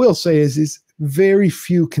what I will say is very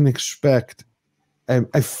few can expect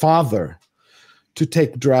a father to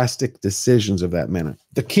take drastic decisions of that manner.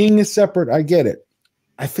 The king is separate. I get it.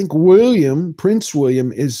 I think William, Prince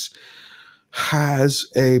William, has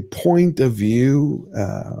a point of view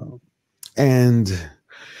and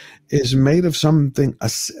is made of something,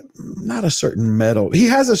 not a certain metal. He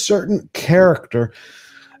has a certain character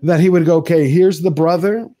that he would go, okay, here's the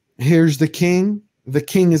brother, here's the king. The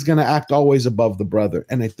king is going to act always above the brother.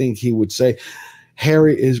 And I think he would say,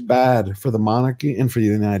 Harry is bad for the monarchy and for the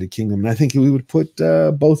United Kingdom. And I think he would put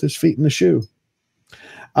both his feet in the shoe.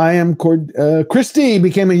 I am Christy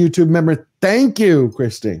became a YouTube member. Thank you,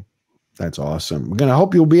 Christy. That's awesome. We're going to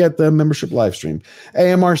hope you'll be at the membership live stream.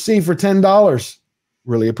 AMRC for $10.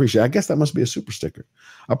 Really appreciate it. I guess that must be a super sticker.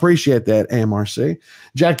 Appreciate that, AMRC.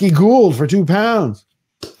 Jackie Gould for £2.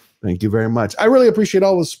 Thank you very much. I really appreciate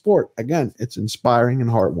all the support. Again, it's inspiring and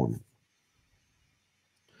heartwarming.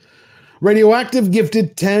 Radioactive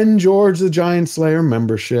gifted 10 George the Giant Slayer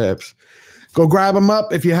memberships. Go grab them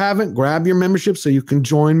up. If you haven't, grab your membership so you can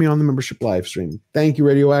join me on the membership live stream. Thank you,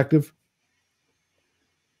 Radioactive.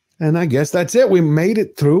 And I guess that's it. We made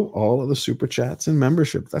it through all of the super chats and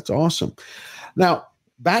membership. That's awesome. Now,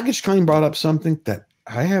 Baggage Claim brought up something that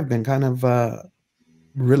I have been kind of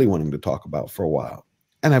really wanting to talk about for a while.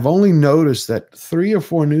 And I've only noticed that 3 or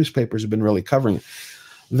 4 newspapers have been really covering it.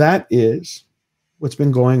 That is what's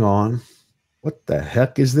been going on. What the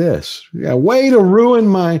heck is this? Yeah, way to ruin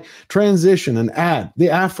my transition and ad.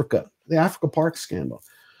 The Africa Park scandal.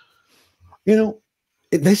 You know,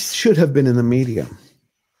 this should have been in the media.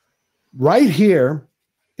 Right here,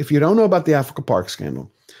 if you don't know about the Africa Park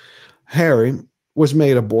scandal, Harry was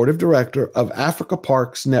made a board of director of Africa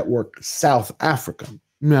Parks Network South Africa.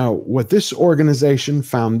 Now, what this organization,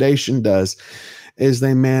 foundation, does is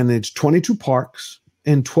they manage 22 parks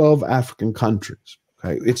in 12 African countries.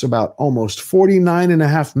 Okay, it's about almost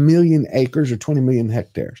 49.5 million acres or 20 million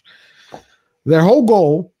hectares. Their whole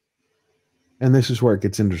goal, and this is where it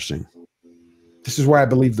gets interesting. This is where I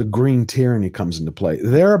believe the green tyranny comes into play.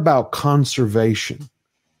 They're about conservation.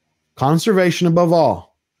 Conservation above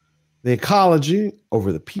all. The ecology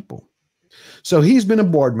over the people. So he's been a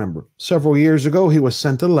board member. Several years ago, he was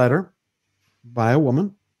sent a letter by a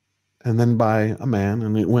woman and then by a man,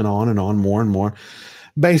 and it went on and on, more and more,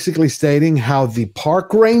 basically stating how the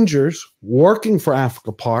park rangers working for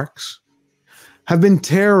Africa Parks have been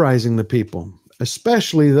terrorizing the people,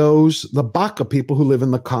 especially the Baka people who live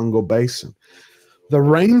in the Congo Basin. The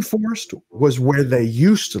rainforest was where they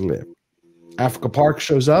used to live. Africa Park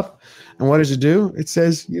shows up, and what does it do? It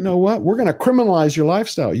says, you know what? We're going to criminalize your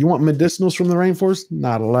lifestyle. You want medicinals from the rainforest?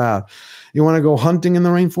 Not allowed. You want to go hunting in the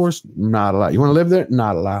rainforest? Not allowed. You want to live there?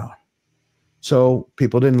 Not allowed. So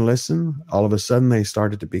people didn't listen. All of a sudden, they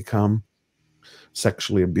started to become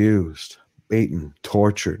sexually abused, beaten,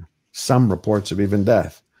 tortured, some reports of even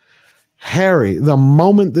death. Harry, the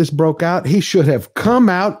moment this broke out, he should have come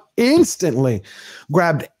out instantly,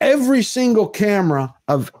 grabbed every single camera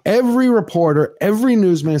of every reporter, every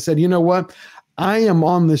newsman, and said, you know what? I am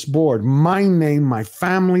on this board. My name, my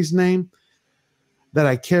family's name that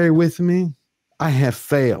I carry with me, I have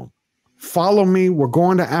failed. Follow me. We're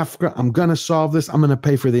going to Africa. I'm going to solve this. I'm going to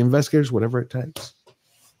pay for the investigators, whatever it takes.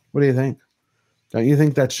 What do you think? Don't you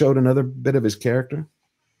think that showed another bit of his character?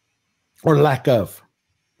 Or lack of?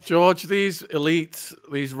 George, these elites,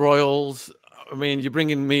 these royals, I mean, you're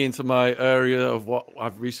bringing me into my area of what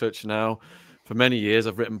I've researched now for many years.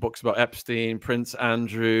 I've written books about Epstein, Prince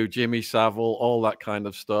Andrew, Jimmy Savile, all that kind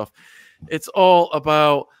of stuff. It's all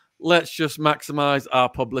about, let's just maximize our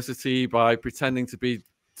publicity by pretending to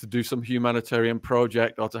do some humanitarian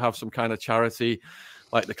project or to have some kind of charity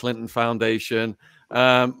like the Clinton Foundation.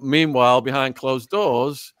 Meanwhile, behind closed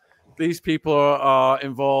doors, these people are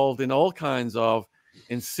involved in all kinds of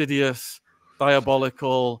insidious,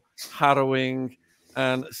 diabolical, harrowing,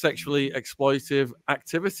 and sexually exploitive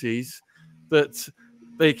activities that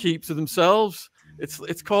they keep to themselves.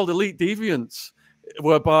 It's called elite deviance,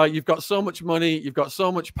 whereby you've got so much money, you've got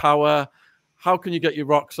so much power. How can you get your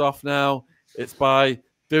rocks off now? It's by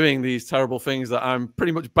doing these terrible things that I'm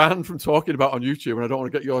pretty much banned from talking about on YouTube, and I don't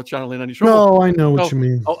want to get your channel in any trouble. No, I know what you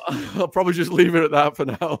mean. I'll probably just leave it at that for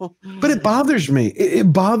now. But it bothers me.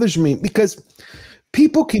 It bothers me because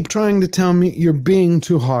people keep trying to tell me you're being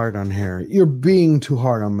too hard on Harry. You're being too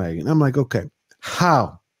hard on Meghan. I'm like, okay,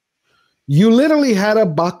 how? You literally had a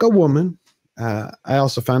Baka woman. I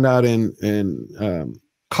also found out in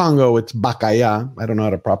Congo, it's Bakaya. I don't know how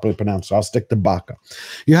to properly pronounce it, so I'll stick to Baka.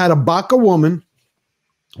 You had a Baka woman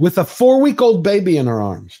with a 4-week-old baby in her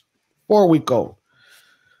arms. 4-week-old.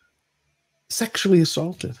 Sexually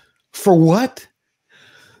assaulted. For what?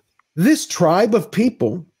 This tribe of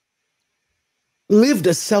people lived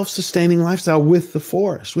a self-sustaining lifestyle with the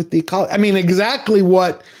forest, with the ecology. I mean, exactly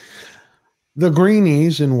what the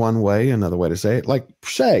greenies, in one way, another way to say it, like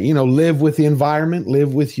say, you know, live with the environment,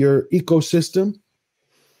 live with your ecosystem,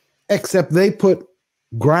 except they put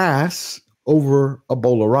grass over a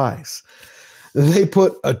bowl of rice. They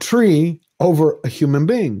put a tree over a human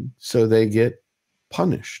being, so they get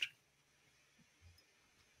punished.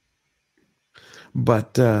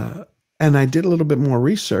 But, and I did a little bit more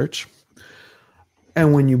research,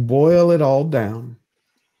 and when you boil it all down,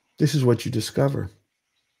 this is what you discover.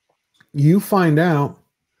 You find out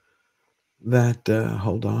that,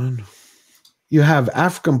 hold on, you have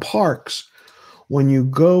African parks. When you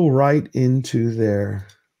go right into their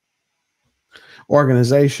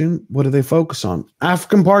organization, what do they focus on?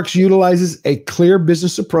 African Parks utilizes a clear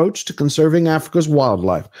business approach to conserving Africa's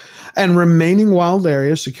wildlife and remaining wild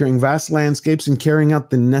areas, securing vast landscapes, and carrying out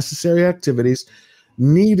the necessary activities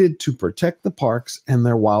needed to protect the parks and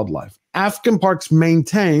their wildlife. African Parks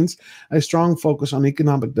maintains a strong focus on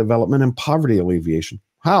economic development and poverty alleviation.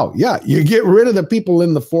 How? Yeah, you get rid of the people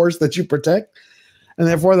in the forest that you protect, and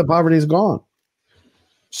therefore the poverty is gone.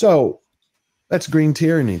 So that's green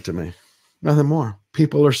tyranny to me. Nothing more.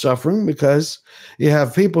 People are suffering because you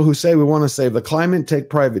have people who say we want to save the climate, take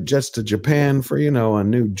private jets to Japan for, you know, a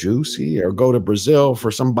new juicy, or go to Brazil for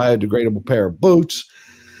some biodegradable pair of boots,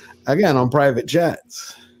 again, on private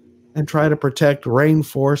jets, and try to protect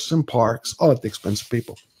rainforests and parks, all at the expense of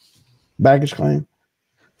people. Baggage claim?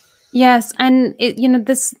 Yes, and you know,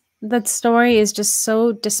 that story is just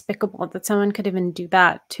so despicable that someone could even do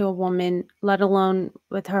that to a woman, let alone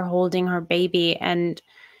with her holding her baby. And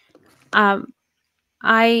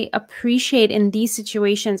I appreciate in these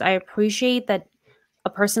situations, I appreciate that a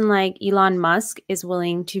person like Elon Musk is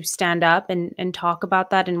willing to stand up and talk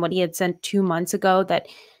about that, and what he had said 2 months ago, that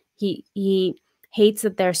he hates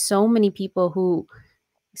that there's so many people who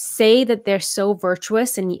say that they're so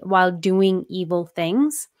virtuous and while doing evil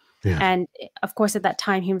things. Yeah. And of course, at that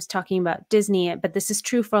time, he was talking about Disney, but this is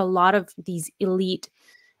true for a lot of these elite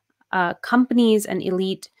companies and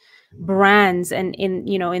elite brands and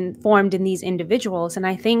informed in these individuals. And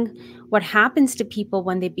I think what happens to people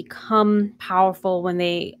when they become powerful, when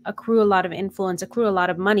they accrue a lot of influence, accrue a lot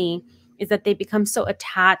of money, is that they become so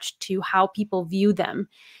attached to how people view them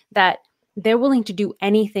that they're willing to do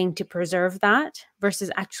anything to preserve that versus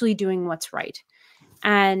actually doing what's right.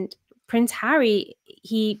 And Prince Harry,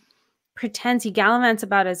 he gallivants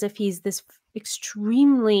about as if he's this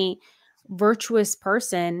extremely virtuous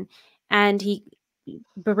person, and he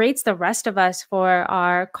berates the rest of us for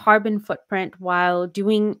our carbon footprint while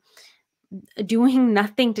doing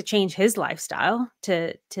nothing to change his lifestyle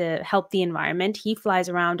to help the environment. He flies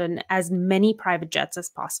around on as many private jets as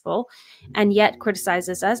possible and yet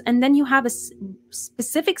criticizes us. And then you have a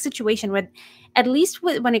specific situation where, at least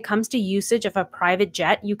when it comes to usage of a private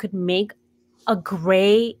jet, you could make a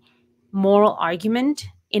gray moral argument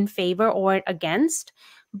in favor or against.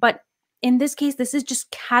 But in this case, this is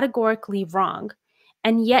just categorically wrong.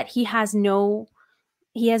 And yet he has no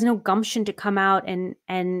gumption to come out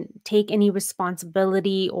and take any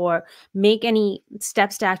responsibility or make any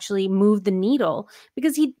steps to actually move the needle,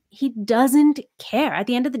 because he doesn't care. At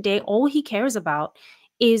the end of the day, all he cares about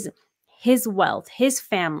is his wealth, his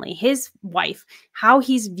family, his wife, how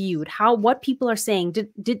he's viewed, what people are saying.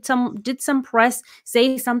 Did some press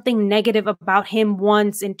say something negative about him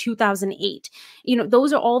once in 2008?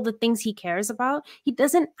 Those are all the things he cares about. He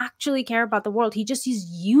doesn't actually care about the world. He just is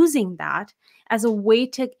using that as a way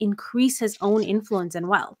to increase his own influence and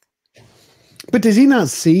wealth. But does he not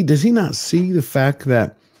see the fact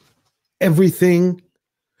that everything,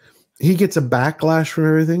 he gets a backlash from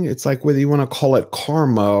everything? It's like, whether you want to call it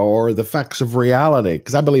karma or the facts of reality,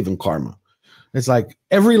 because I believe in karma. It's like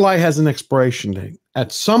every lie has an expiration date.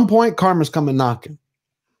 At some point, karma's coming knocking.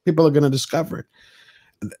 People are going to discover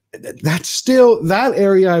it. That's still, that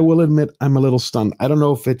area, I will admit, I'm a little stunned. I don't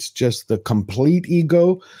know if it's just the complete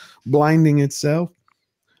ego blinding itself,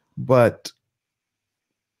 but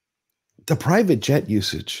the private jet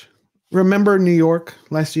usage. Remember New York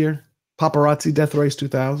last year? Paparazzi Death Race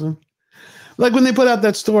 2000? Like when they put out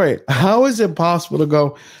that story, how is it possible to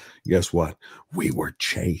go, guess what? We were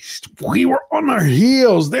chased. We were on our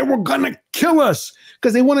heels. They were going to kill us,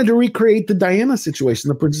 because they wanted to recreate the Diana situation,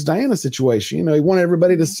 the Princess Diana situation. He wanted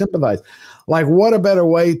everybody to sympathize. Like, what a better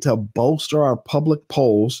way to bolster our public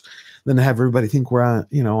polls than to have everybody think we're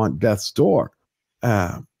on death's door.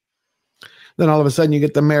 Then all of a sudden you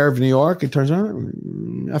get the mayor of New York. It turns out,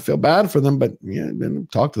 I feel bad for them, but then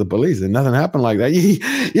talk to the police and nothing happened like that.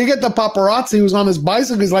 You get the paparazzi who's on his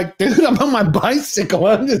bicycle. He's like, dude, I'm on my bicycle.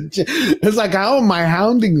 It's like, how am I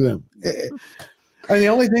hounding them? And the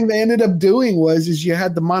only thing they ended up doing is you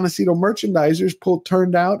had the Montecito merchandisers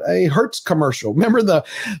turned out a Hertz commercial. Remember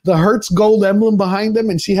the Hertz gold emblem behind them?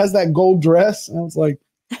 And she has that gold dress. And I was like,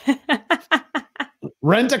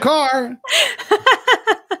 rent a car.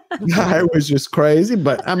 I was just crazy.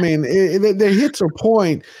 But I mean, there hits a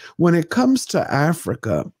point when it comes to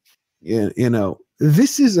Africa,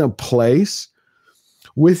 this is a place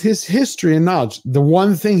with his history and knowledge. The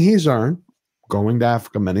one thing he's earned, going to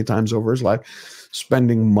Africa many times over his life,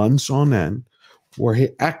 spending months on end, where he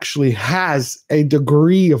actually has a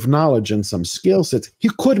degree of knowledge and some skill sets, he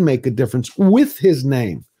could make a difference with his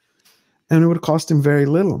name. And it would cost him very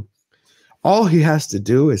little. All he has to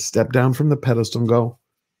do is step down from the pedestal and go,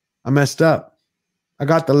 I messed up. I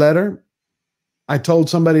got the letter. I told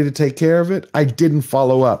somebody to take care of it. I didn't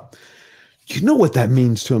follow up. You know what that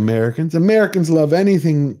means to Americans? Americans love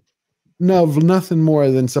nothing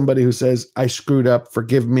more than somebody who says, I screwed up,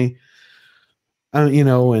 forgive me,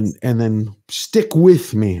 and then stick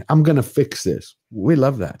with me. I'm going to fix this. We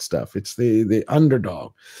love that stuff. It's the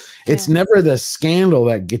underdog. It's never the scandal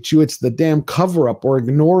that gets you. It's the damn cover-up or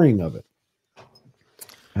ignoring of it.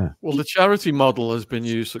 Well, the charity model has been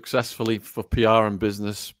used successfully for PR and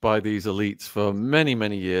business by these elites for many,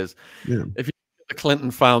 many years. Yeah. If you look at the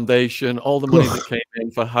Clinton Foundation, all the money that came in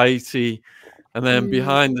for Haiti, and then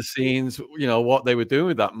behind the scenes, what they were doing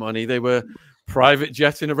with that money, they were private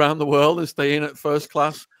jetting around the world and staying at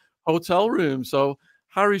first-class hotel rooms. So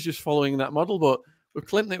Harry's just following that model. But with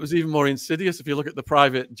Clinton, it was even more insidious. If you look at the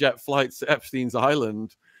private jet flights to Epstein's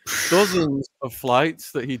Island, dozens of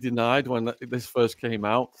flights that he denied when this first came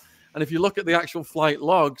out. And if you look at the actual flight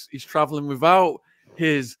logs, he's traveling without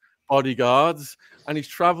his bodyguards, and he's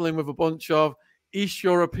traveling with a bunch of East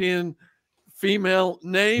European female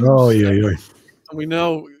names. Oh, yeah. And we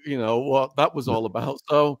know, what that was all about.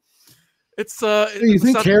 So it's you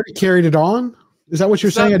think Harry carried it on? Is that what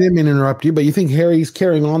you're saying? I didn't mean to interrupt you, but you think Harry's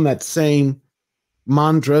carrying on that same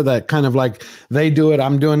mantra, that kind of like, they do it,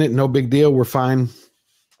 I'm doing it, no big deal, we're fine?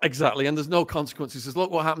 Exactly, and there's no consequences. Look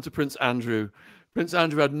what happened to Prince Andrew. Prince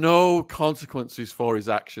Andrew had no consequences for his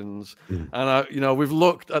actions. And, you know, we've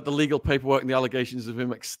looked at the legal paperwork and the allegations of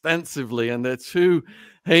him extensively, and they're too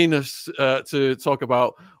heinous to talk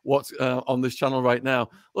about what's on this channel right now.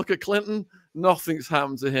 Look at Clinton. Nothing's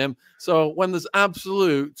happened to him. So when there's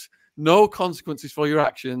absolute no consequences for your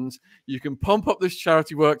actions, you can pump up this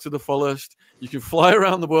charity work to the fullest. You can fly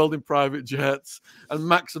around the world in private jets and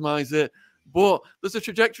maximize it. But there's a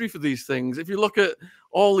trajectory for these things. If you look at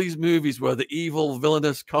all these movies where the evil,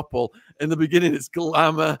 villainous couple, in the beginning it's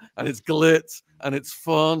glamour and it's glitz and it's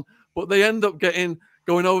fun, but they end up going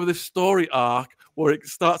over this story arc where it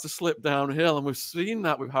starts to slip downhill. And we've seen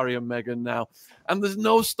that with Harry and Meghan now. And there's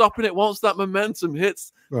no stopping it. Once that momentum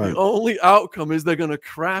hits, the only outcome is they're going to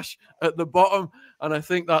crash at the bottom. And I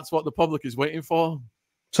think that's what the public is waiting for.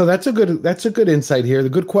 So that's a good insight here. The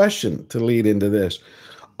good question to lead into this.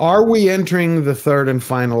 Are we entering the third and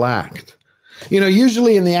final act? You know,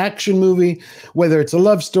 usually in the action movie, whether it's a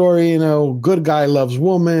love story, you know, good guy loves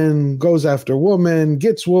woman, goes after woman,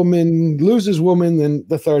 gets woman, loses woman, then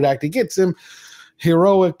the third act, he gets him.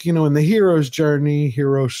 Heroic, you know, in the hero's journey,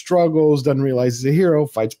 hero struggles, doesn't realize he's a hero,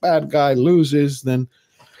 fights bad guy, loses, then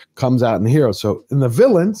comes out in the hero. So in the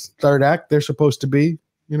villains, third act, they're supposed to be,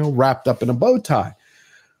 you know, wrapped up in a bow tie.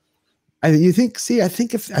 I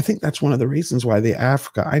think that's one of the reasons why the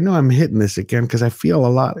Africa, I know I'm hitting this again because I feel a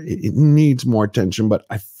lot, it needs more attention, but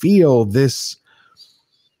I feel this,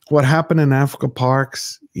 what happened in Africa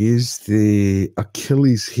Parks is the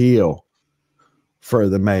Achilles heel for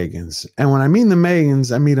the Meghans. And when I mean the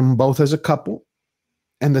Meghans, I mean them both as a couple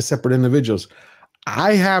and as separate individuals.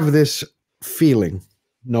 I have this feeling,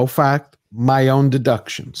 no fact, my own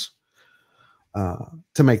deductions,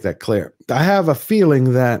 to make that clear. I have a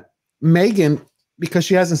feeling that Meghan, because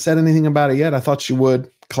she hasn't said anything about it yet, I thought she would,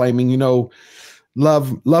 claiming, you know,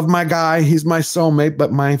 love my guy, he's my soulmate,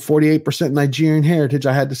 but my 48% Nigerian heritage,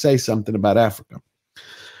 I had to say something about Africa.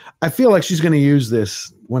 I feel like she's going to use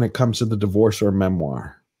this when it comes to the divorce or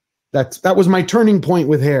memoir. That was my turning point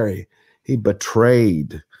with Harry. He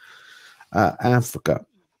betrayed Africa.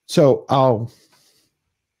 So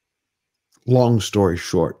long story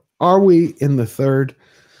short, are we in the third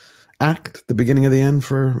act, the beginning of the end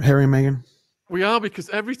for Harry and Meghan? We are, because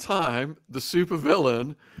every time the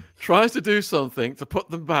supervillain tries to do something to put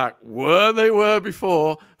them back where they were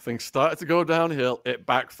before, things started to go downhill, it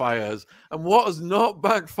backfires. And what has not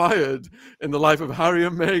backfired in the life of Harry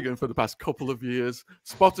and Meghan for the past couple of years?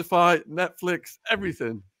 Spotify, Netflix,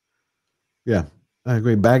 everything. Yeah, I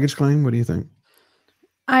agree. Baggage claim, what do you think?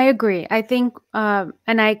 I agree. I think,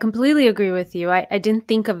 and I completely agree with you. I didn't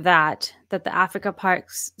think of that the Africa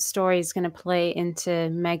Parks story is going to play into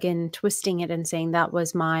Meghan twisting it and saying that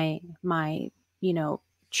was my you know,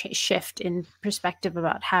 shift in perspective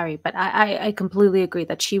about Harry. But I completely agree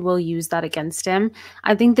that she will use that against him.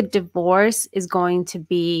 I think the divorce is going to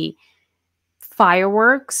be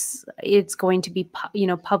fireworks. It's going to be, you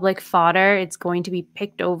know, public fodder. It's going to be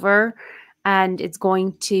picked over. And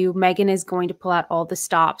Meghan is going to pull out all the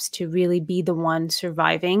stops to really be the one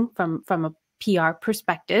surviving from a PR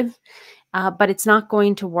perspective. But it's not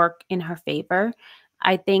going to work in her favor.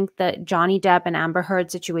 I think that Johnny Depp and Amber Heard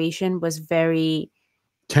situation was very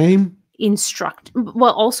tame,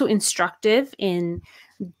 also instructive in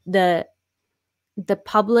the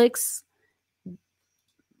public's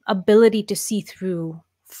ability to see through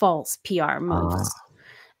false PR moves.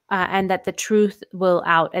 And that the truth will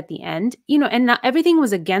out at the end, you know, and not everything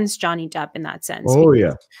was against Johnny Depp in that sense. Oh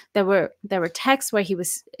yeah, there were texts where he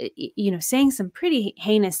was, you know, saying some pretty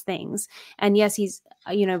heinous things, and yes, he's,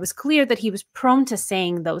 you know, it was clear that he was prone to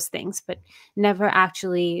saying those things, but never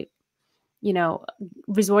actually, you know,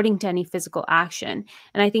 resorting to any physical action.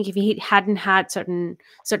 And I think if he hadn't had certain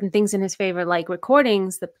things in his favor, like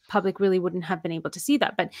recordings, the public really wouldn't have been able to see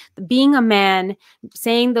that. But being a man,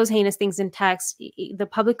 saying those heinous things in text, the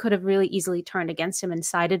public could have really easily turned against him and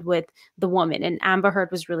sided with the woman. And Amber Heard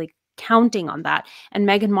was really counting on that. And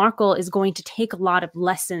Meghan Markle is going to take a lot of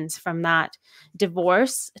lessons from that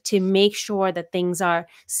divorce to make sure that things are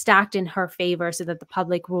stacked in her favor so that the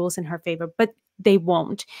public rules in her favor. But they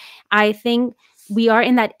won't. I think we are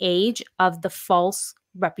in that age of the false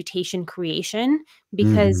reputation creation,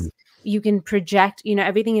 because you can project, you know,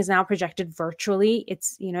 everything is now projected virtually.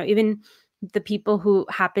 It's, you know, even the people who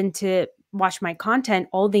happen to watch my content,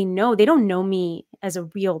 all they don't know me as a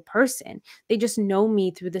real person. They just know me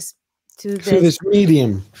through this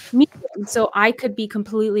medium. So I could be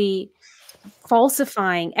completely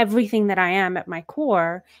falsifying everything that I am at my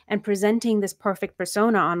core and presenting this perfect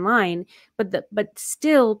persona online, but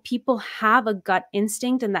still people have a gut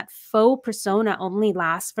instinct, and that faux persona only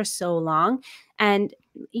lasts for so long. And,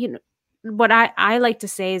 you know, what I like to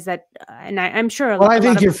say is that, and I'm sure. Well, I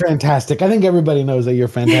think you're fantastic. I think everybody knows that you're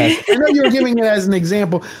fantastic. I know you're giving it as an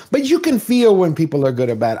example, but you can feel when people are good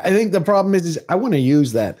or bad. I think the problem is I want to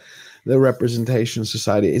use that, the representation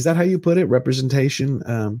society. Is that how you put it?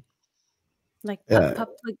 Representation? Like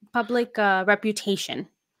public reputation.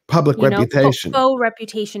 Public reputation. Faux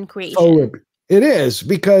reputation creation. It is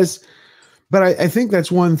because, but I think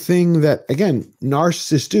that's one thing that, again,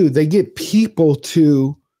 narcissists do. They get people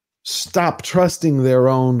to stop trusting their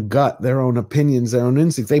own gut, their own opinions, their own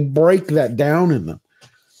instincts. They break that down in them.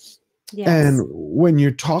 Yes. And when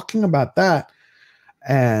you're talking about that,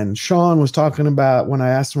 and Shaun was talking about, when I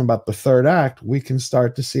asked him about the third act, we can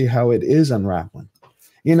start to see how it is unraveling.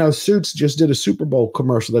 You know, Suits just did a Super Bowl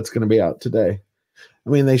commercial that's going to be out today. I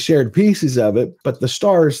mean, they shared pieces of it, but the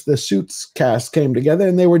stars, the Suits cast came together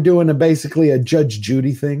and they were doing basically a Judge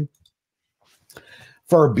Judy thing.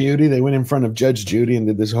 For beauty, they went in front of Judge Judy and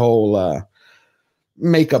did this whole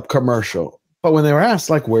makeup commercial. But when they were asked,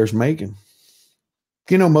 like, where's Meghan?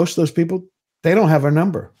 You know, most of those people, they don't have her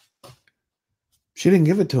number. She didn't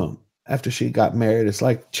give it to him after she got married. It's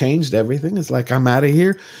like changed everything. It's like, I'm out of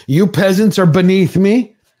here. You peasants are beneath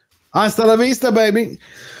me. Hasta la vista, baby.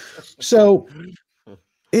 So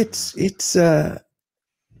it's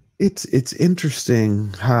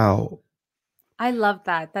interesting how. I love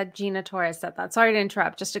that Gina Torres said that. Sorry to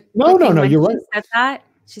interrupt. Just a no, when you're she right. said that,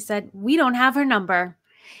 she said, we don't have her number.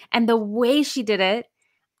 And the way she did it,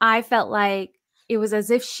 I felt like it was as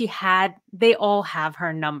if they all have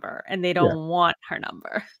her number and they don't want her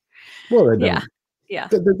number. Well, they don't. Yeah.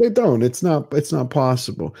 They don't. It's not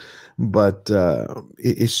possible. But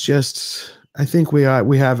it's just, I think we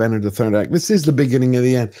have entered the third act. This is the beginning of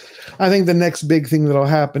the end. I think the next big thing that'll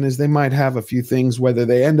happen is they might have a few things, whether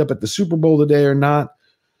they end up at the Super Bowl today or not.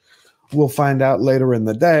 We'll find out later in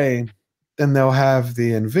the day. Then they'll have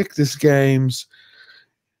the Invictus Games.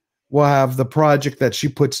 We'll have the project that she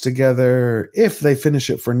puts together if they finish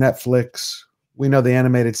it for Netflix. We know the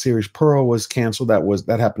animated series Pearl was canceled.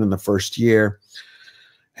 That happened in the first year.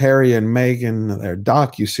 Harry and Meghan, their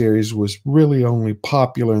docuseries, was really only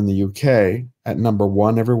popular in the UK at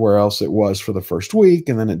 #1. Everywhere else it was for the first week,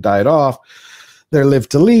 and then it died off. Their Live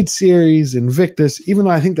to Lead series, Invictus, even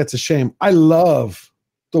though I think that's a shame. I love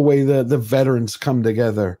the way the veterans come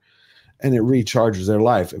together and it recharges their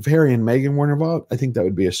life. If Harry and Meghan weren't involved, I think that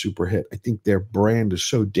would be a super hit. I think their brand is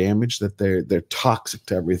so damaged that they're toxic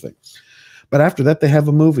to everything. But after that, they have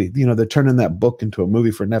a movie. You know, they're turning that book into a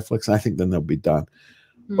movie for Netflix, and I think then they'll be done.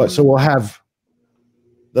 But so we'll have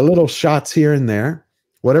the little shots here and there,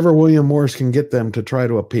 whatever William Morris can get them to try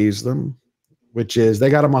to appease them, which is they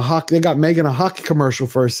got Meghan a hockey commercial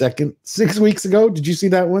for a second 6 weeks ago. Did you see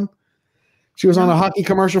that one? She was on a hockey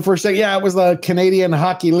commercial for a second. Yeah, it was the Canadian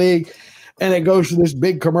Hockey League. And it goes to this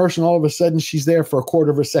big commercial. And all of a sudden, she's there for a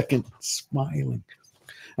quarter of a second smiling.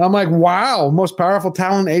 And I'm like, wow, most powerful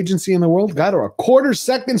talent agency in the world got her a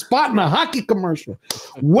quarter-second spot in a hockey commercial.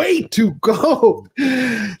 Way to go.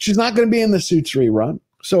 She's not going to be in the Suits rerun.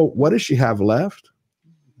 So what does she have left?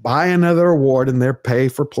 Buy another award in their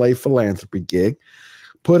pay-for-play philanthropy gig,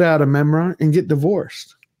 put out a memoir, and get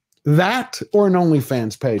divorced. That or an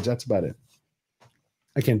OnlyFans page. That's about it.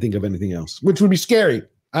 I can't think of anything else, which would be scary.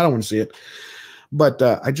 I don't want to see it. But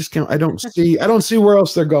I just can't. I don't see where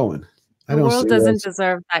else they're going. The world doesn't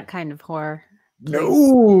deserve that kind of horror.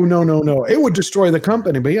 No. It would destroy the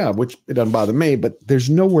company, but yeah, which it doesn't bother me, but there's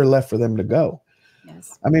nowhere left for them to go.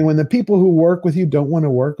 Yes. I mean, when the people who work with you don't want to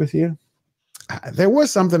work with you, there was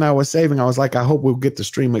something I was saving. I was like, I hope we'll get to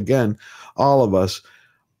stream again, all of us.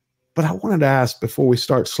 But I wanted to ask before we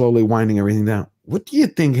start slowly winding everything down, what do you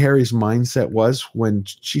think Harry's mindset was when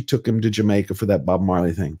she took him to Jamaica for that Bob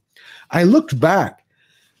Marley thing? I looked back.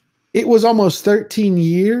 It was almost 13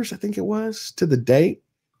 years, I think it was, to the date,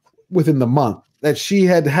 within the month, that she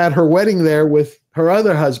had her wedding there with her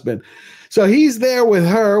other husband. So he's there with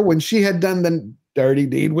her when she had done the dirty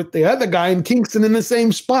deed with the other guy in Kingston in the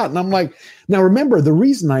same spot. And I'm like, now remember, the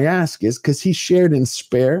reason I ask is because he shared in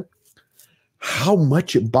Spare how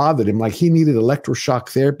much it bothered him. Like he needed electroshock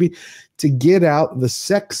therapy to get out the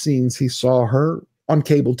sex scenes he saw her on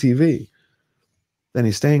cable TV. Then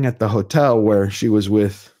he's staying at the hotel where she was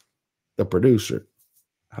with the producer.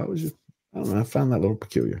 How was it? I don't know. I found that a little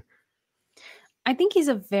peculiar. I think he's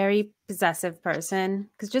a very possessive person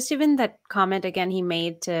because just even that comment again he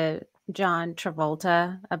made to John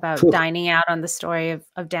Travolta about dining out on the story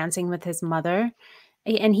of dancing with his mother.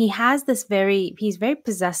 And he has this he's very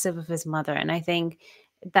possessive of his mother. And I think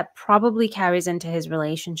that probably carries into his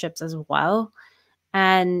relationships as well.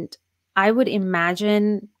 And I would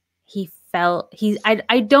imagine he felt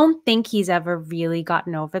I don't think he's ever really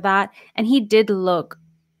gotten over that. And he did look,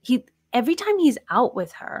 every time he's out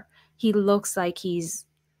with her, he looks like he's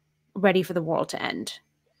ready for the world to end.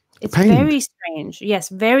 It's pained. Very strange. Yes,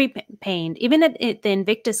 very pained. Even at the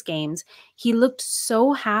Invictus Games, he looked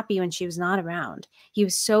so happy when she was not around. He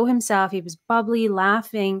was so himself. He was bubbly,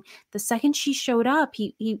 laughing. The second she showed up,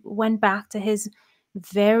 he went back to his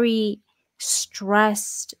very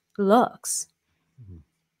stressed looks.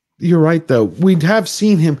 You're right, though. We'd have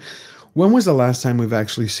seen him. When was the last time we've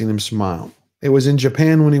actually seen him smile? It was in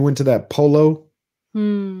Japan when he went to that polo.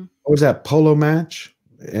 What was that polo match?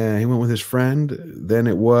 He went with his friend. Then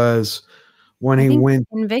it was when he went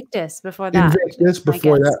Invictus before that. Invictus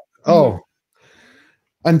before that. Oh,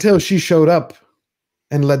 until she showed up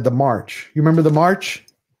and led the march. You remember the march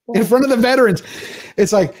in front of the veterans?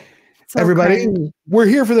 It's like, everybody, we're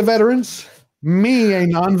here for the veterans. Me, a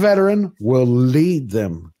non-veteran, will lead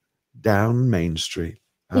them down Main Street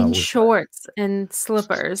in shorts and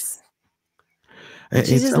slippers.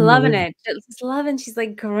 She's just loving it. She's loving. She's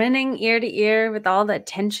like grinning ear to ear with all the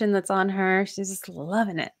attention that's on her. She's just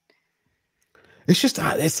loving it. It's just,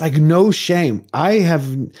 it's like no shame. I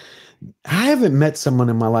haven't met someone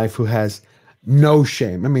in my life who has no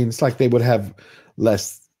shame. I mean, it's like they would have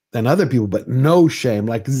less than other people, but no shame,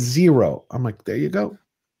 like zero. I'm like, there you go.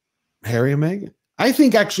 Harry and Meghan. I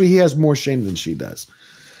think actually he has more shame than she does.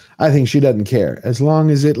 I think she doesn't care. As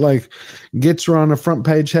long as it like gets her on a front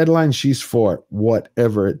page headline, she's for it,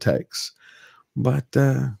 whatever it takes. But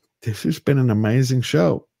this has been an amazing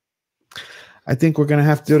show. I think we're going to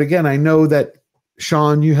have to do it again. I know that,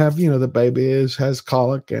 Shaun, you have, the baby has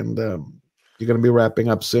colic, and you're going to be wrapping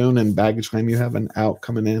up soon, and baggage claim, you have an out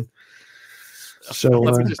coming in. So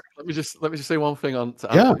let me just say one thing on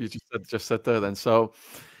to add what you just said there then. So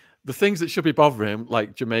the things that should be bothering him,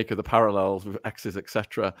 like Jamaica, the parallels with exes,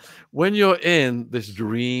 etc. When you're in this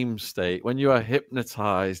dream state, when you are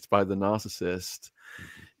hypnotized by the narcissist,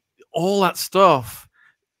 all that stuff,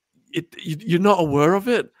 you're not aware of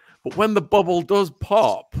it. But when the bubble does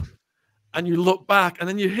pop and you look back and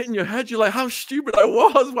then you hit in your head, you're like, how stupid I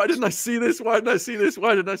was. Why didn't I see this? Why didn't I see this?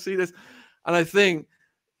 Why didn't I see this? And I think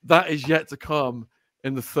that is yet to come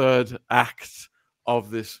in the third act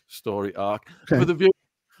of this story arc. Okay. For the view,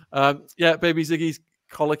 baby Ziggy's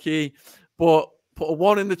colicky, but put a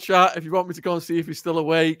 1 in the chat if you want me to go and see if he's still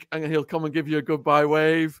awake, and he'll come and give you a goodbye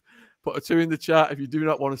wave. Put a 2 in the chat if you do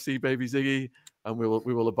not want to see baby Ziggy, and we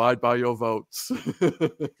will abide by your votes.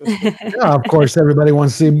 Yeah, of course, everybody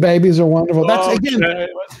wants to see babies are wonderful. That's again.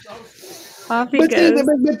 But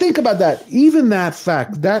think about that. Even that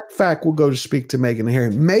fact will go to speak to Meghan and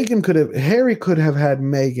Harry. Harry could have had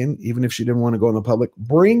Meghan, even if she didn't want to go in the public,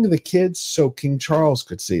 bring the kids so King Charles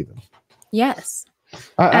could see them. Yes.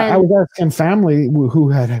 I was asking family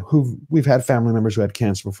who we've had family members who had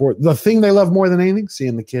cancer before. The thing they love more than anything,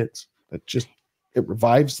 seeing the kids. It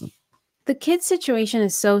revives them. The kids situation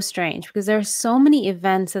is so strange because there are so many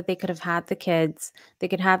events that they could have had the kids. They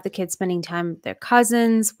could have the kids spending time with their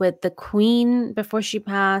cousins, with the Queen before she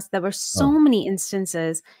passed. There were so many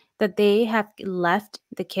instances that they have left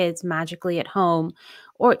the kids magically at home.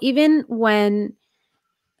 Or even when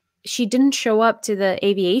she didn't show up to the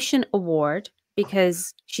aviation award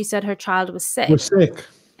because she said her child was sick.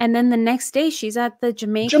 And then the next day she's at the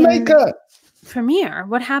Jamaica premiere.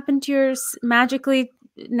 What happened to your magically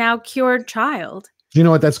now cured child? Do you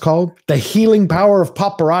know what that's called? The healing power of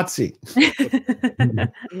paparazzi.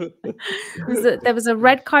 There was a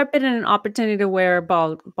red carpet and an opportunity to wear a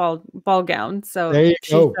ball gown. So she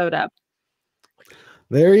showed up.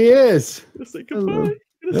 There he is. We're gonna say goodbye.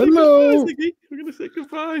 Hello. We're gonna say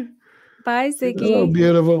goodbye. Bye, Ziggy. Hello,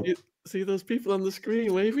 beautiful. See those people on the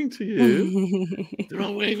screen waving to you? They're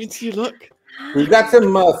all waving to you. Look. We got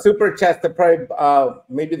some super chats that probably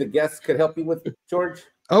maybe the guests could help you with, George.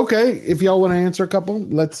 Okay, if y'all want to answer a couple,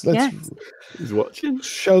 let's He's watching.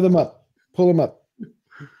 Show them up. Pull them up.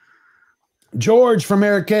 George from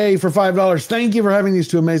Eric K for $5. Thank you for having these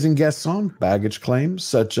two amazing guests on. Baggage claims,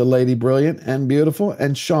 such a lady, brilliant and beautiful,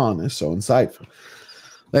 and Shaun is so insightful.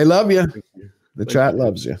 They love you. The chat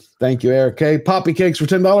loves you. Thank you, Eric K. Poppy cakes for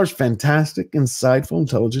 $10. Fantastic, insightful,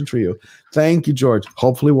 intelligent trio. Thank you, George.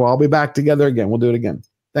 Hopefully we'll all be back together again. We'll do it again.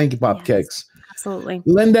 Thank you, Pop Cakes. Absolutely.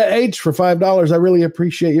 Linda H for $5. I really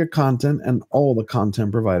appreciate your content and all the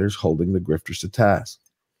content providers holding the grifters to task.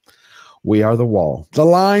 We are the wall, the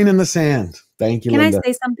line in the sand. Thank you, Linda. Can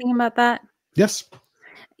I say something about that? Yes.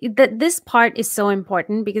 This part is so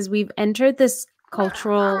important because we've entered this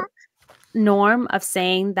cultural norm of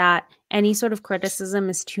saying that any sort of criticism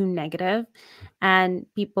is too negative, and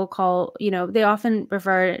people call, they often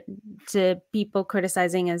refer to people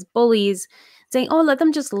criticizing as bullies, saying, "Oh, let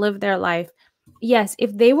them just live their life." Yes,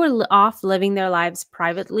 if they were off living their lives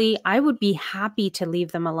privately, I would be happy to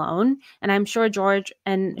leave them alone, and I'm sure George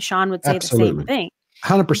and Shaun would say the same thing.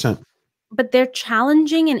 100%. But they're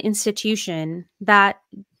challenging an institution that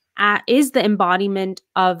is the embodiment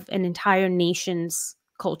of an entire nation's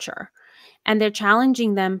culture. And they're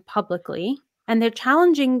challenging them publicly. And they're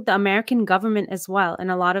challenging the American government as well, and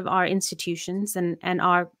a lot of our institutions and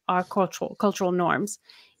our cultural norms.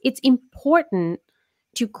 It's important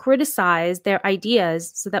to criticize their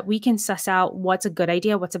ideas so that we can suss out what's a good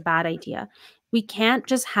idea, what's a bad idea. We can't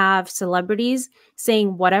just have celebrities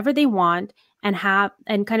saying whatever they want and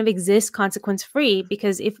kind of exist consequence free,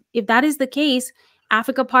 because if that is the case,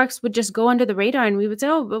 Africa Parks would just go under the radar and we would say,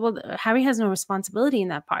 "Oh, well, Harry has no responsibility in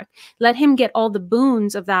that park. Let him get all the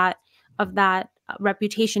boons of that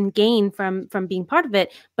reputation gain from being part of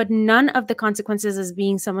it, but none of the consequences as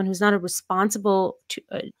being someone who's not a responsible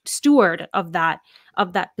steward of that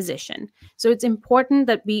position." So it's important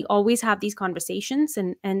that we always have these conversations,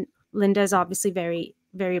 and Linda is obviously very,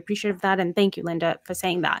 very appreciative of that, and thank you, Linda, for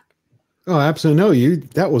saying that. Oh, absolutely. No,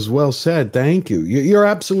 that was well said. Thank you. You're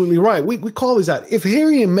absolutely right. We call these out. If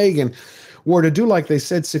Harry and Meghan were to do like they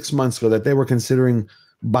said 6 months ago, that they were considering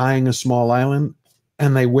buying a small island,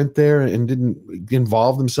 and they went there and didn't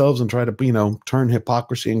involve themselves and try to, turn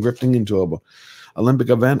hypocrisy and grifting into a Olympic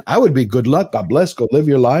event, I would be good luck. God bless. Go live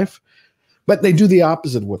your life. But they do the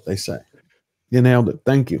opposite of what they say. You nailed it.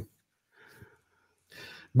 Thank you.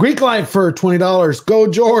 Greek Life for $20. Go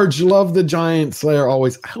George. Love the Giant Slayer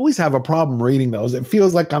always. I always have a problem reading those. It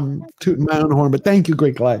feels like I'm tooting my own horn, but thank you,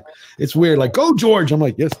 Greek Life. It's weird. Like, go George. I'm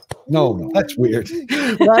like, yes. No, that's weird.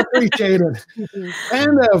 But I appreciate it.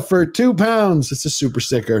 Panda for £2. It's a super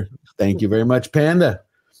sticker. Thank you very much, Panda.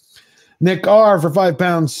 Nick R for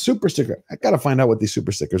 £5. Super sticker. I got to find out what these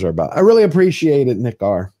super stickers are about. I really appreciate it, Nick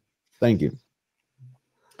R. Thank you.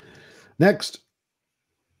 Next,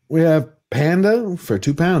 we have Panda for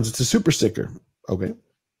 £2. It's a super sticker. Okay.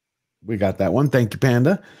 We got that one. Thank you,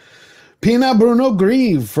 Panda. Pina Bruno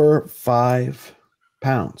Grieve for £5.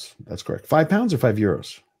 That's correct. £5 or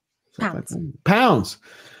 €5? Pounds.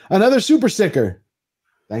 Another super sticker.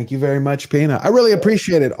 Thank you very much, Pina. I really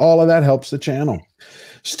appreciate it. All of that helps the channel.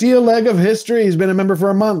 Steel Leg of History has been a member for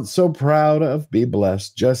a month. So proud of. Be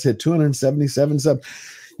blessed. Just hit 277 subs.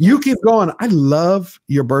 You keep going. I love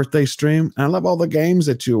your birthday stream. And I love all the games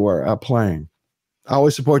that you were playing. I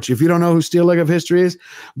always support you. If you don't know who Steel Leg of History is,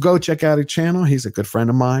 go check out his channel. He's a good friend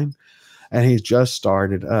of mine. And he's just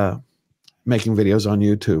started making videos on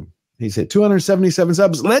YouTube. He's hit 277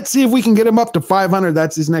 subs. Let's see if we can get him up to 500.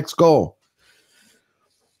 That's his next goal.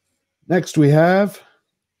 Next, we have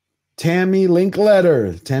Tammy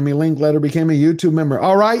Linkletter. Tammy Linkletter became a YouTube member.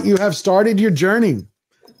 All right, you have started your journey.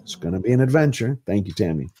 It's going to be an adventure. Thank you,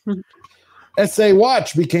 Tammy. SA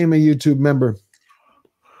Watch became a YouTube member.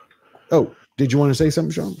 Oh, did you want to say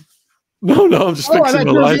something, Shaun? No, I'm just fixing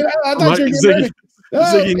the light. I thought you were getting ready.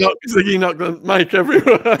 Ziggy knocked the mic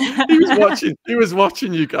everywhere. He was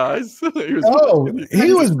watching you guys.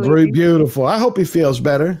 He was beautiful. I hope he feels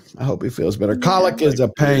better. Colic is a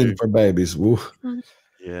pain for babies. Woo.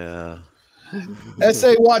 Yeah.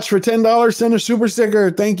 SA Watch for $10. Send a super sticker.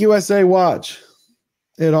 Thank you, SA Watch.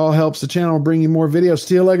 It all helps the channel bring you more videos.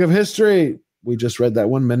 Steel Leg of History. We just read that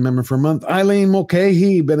one. Men member for a month. Eileen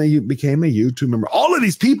Mulcahy became a YouTube member. All of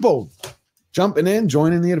these people jumping in,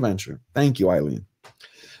 joining the adventure. Thank you, Eileen.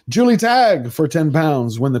 Julie Tagg for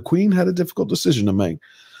 £10. When the Queen had a difficult decision to make,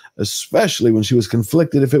 especially when she was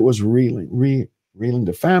conflicted if it was relating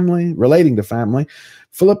to family,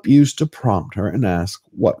 Philip used to prompt her and ask,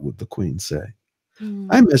 what would the Queen say?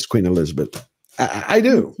 I miss Queen Elizabeth. I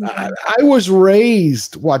do. I was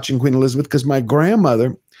raised watching Queen Elizabeth because my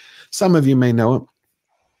grandmother, some of you may know it,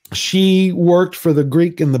 she worked for the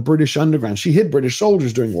Greek and the British underground. She hid British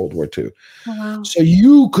soldiers during World War II. Oh, wow. So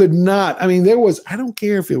you could not, I don't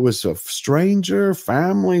care if it was a stranger,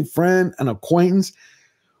 family, friend, an acquaintance.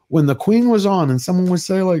 When the Queen was on and someone would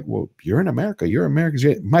say like, well, you're in America, you're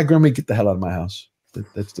American. My grandma, get the hell out of my house.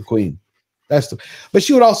 That's the Queen. But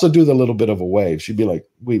she would also do the little bit of a wave. She'd be like,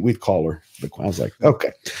 we'd call her the Queen. I was like,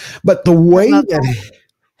 okay. But the way that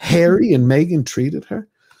Harry and Meghan treated her,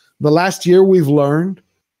 the last year we've learned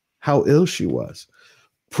how ill she was.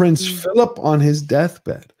 Prince Philip on his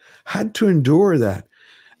deathbed had to endure that.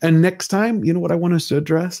 And next time, you know what I want us to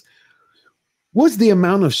address? Was the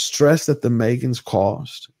amount of stress that the Meghans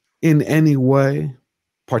caused in any way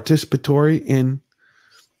participatory in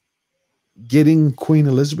getting Queen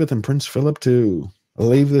Elizabeth and Prince Philip to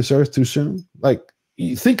leave this earth too soon? Like,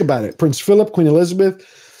 you think about it. Prince Philip, Queen Elizabeth,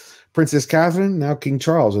 Princess Catherine, now King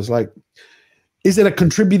Charles. It's like, is it a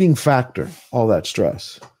contributing factor, all that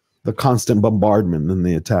stress, the constant bombardment and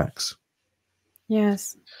the attacks?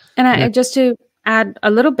 Yes. And just to add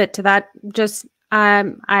a little bit to that, just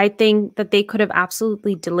I think that they could have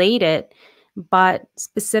absolutely delayed it, but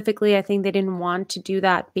specifically, I think they didn't want to do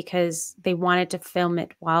that because they wanted to film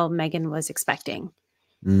it while Meghan was expecting.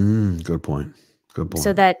 Good point. Good point.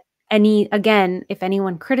 So that if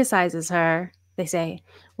anyone criticizes her, they say,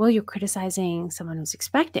 well, you're criticizing someone who's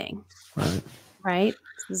expecting. Right. Right?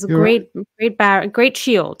 This is a great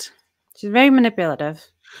shield. She's very manipulative.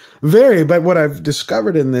 Very, but what I've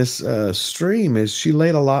discovered in this stream is she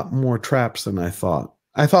laid a lot more traps than I thought.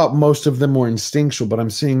 I thought most of them were instinctual, but I'm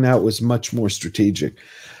seeing now it was much more strategic.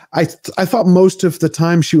 I thought most of the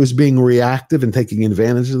time she was being reactive and taking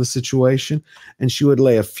advantage of the situation, and she would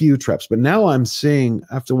lay a few traps. But now I'm seeing,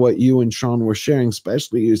 after what you and Shaun were sharing,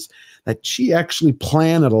 especially, is that she actually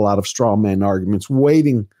planted a lot of straw man arguments,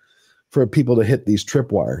 waiting for people to hit these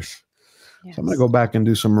tripwires. Yes. So I'm going to go back and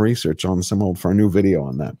do some research on for a new video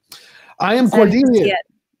on that. I am Cordelia.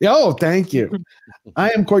 Oh, thank you. I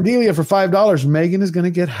am Cordelia for $5. Meghan is going to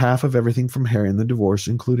get half of everything from Harry in the divorce,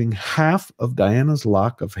 including half of Diana's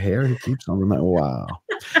lock of hair. He keeps on that. Wow.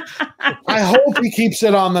 I hope he keeps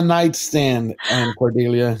it on the nightstand,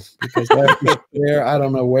 Cordelia, because there, I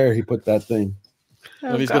don't know where he put that thing.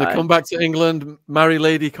 And he's going to come back to England, marry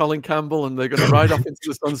Lady Colin Campbell, and they're going to ride off into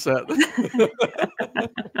the sunset.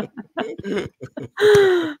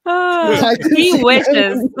 He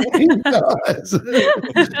wishes. He does.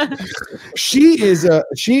 She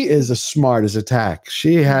is as smart as a tack.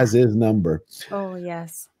 She has his number. Oh,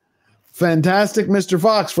 yes. Fantastic, Mr.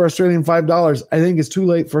 Fox, for Australian $5. I think it's too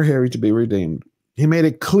late for Harry to be redeemed. He made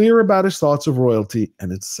it clear about his thoughts of royalty,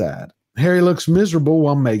 and it's sad. Harry looks miserable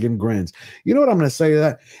while Meghan grins. You know what I'm going to say to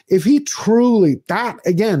that? If he truly, that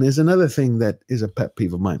again is another thing that is a pet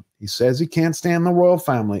peeve of mine. He says he can't stand the royal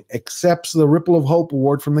family, accepts the Ripple of Hope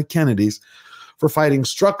Award from the Kennedys for fighting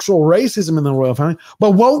structural racism in the royal family,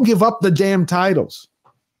 but won't give up the damn titles.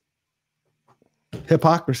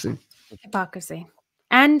 Hypocrisy. Hypocrisy.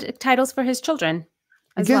 And titles for his children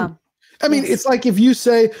as well. I mean, it's like if you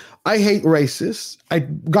say, I hate racists. I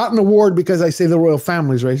got an award because I say the royal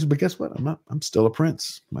family's racist, but guess what? I'm still a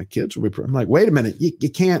prince. My kids will be. I'm like, wait a minute. You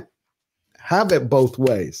can't have it both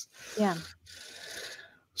ways. Yeah.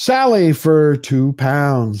 Sally for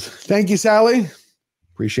 £2. Thank you, Sally.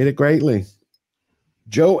 Appreciate it greatly.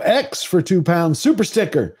 Joe X for £2. Super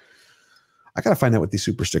sticker. I got to find out what these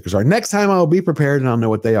super stickers are. Next time I'll be prepared and I'll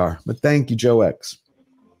know what they are. But thank you, Joe X.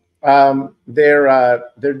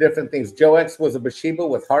 They're different things. Joe X was a Bathsheba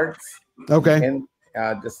with hearts. Okay. And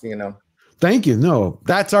just so you know. Thank you. No,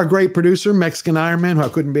 that's our great producer, Mexican Iron Man, who I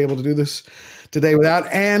couldn't be able to do this today without.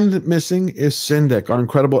 And missing is Syndek, our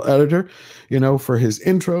incredible editor, for his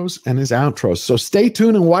intros and his outros. So stay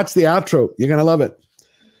tuned and watch the outro. You're going to love it.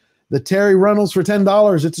 The Terry Reynolds for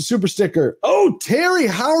 $10. It's a super sticker. Oh, Terry,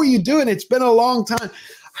 how are you doing? It's been a long time.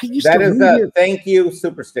 That is a thank you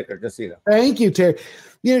super sticker, just so you know. Thank you, Terry.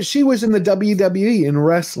 She was in the WWE in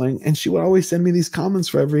wrestling, and she would always send me these comments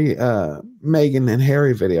for every Meghan and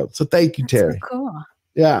Harry video. So thank you, Terry. So cool.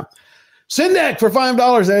 Yeah. Syndek for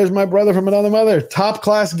 $5. There's my brother from another mother. Top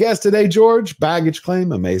class guest today, George. Baggage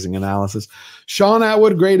claim, amazing analysis. Shaun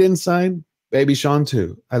Attwood, great insight. Baby Shaun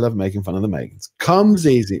too. I love making fun of the Meghans. Comes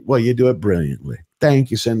easy. Well, you do it brilliantly. Thank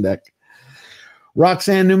you, Syndek.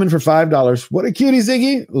 Roxanne Newman for $5. What a cutie,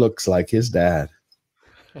 Ziggy. Looks like his dad.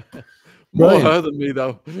 More her than me,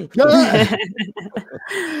 though.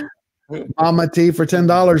 Mama T for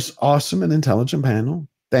 $10. Awesome and intelligent panel.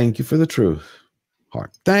 Thank you for the truth.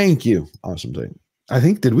 Heart. Thank you. Awesome thing.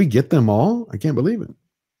 Did we get them all? I can't believe it.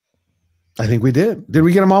 I think we did. Did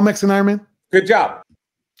we get them all, Mexican Iron Man? Good job.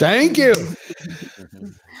 Thank you.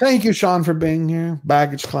 Thank you, Shaun, for being here.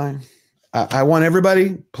 Baggage claim. I want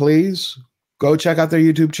everybody, please, go check out their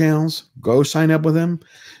YouTube channels. Go sign up with them.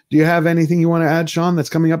 Do you have anything you want to add, Shaun, that's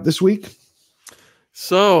coming up this week?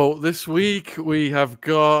 So this week we have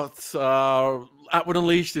got Attwood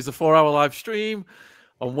Unleashed is a 4-hour live stream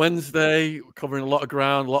on Wednesday, covering a lot of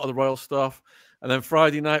ground, a lot of the royal stuff. And then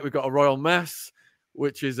Friday night we've got a Royal Mess,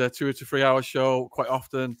 which is a 2 to 3 hour show. Quite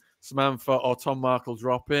often Samantha or Tom Markle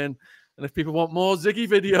drop in. And if people want more Ziggy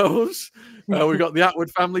videos, we've got the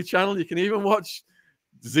Attwood Family channel. You can even watch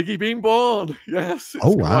Ziggy being born. Yes.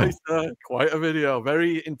 It's quite a video.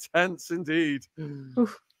 Very intense indeed.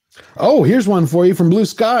 Oh, here's one for you from Blue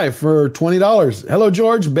Sky for $20. Hello,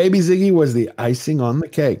 George. Baby Ziggy was the icing on the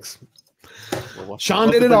cakes.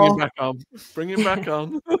 Shaun did it all. Bring him back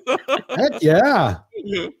on. Heck yeah.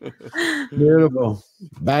 Beautiful.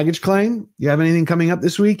 Baggage claim. You have anything coming up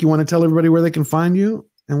this week? You want to tell everybody where they can find you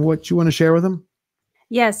and what you want to share with them?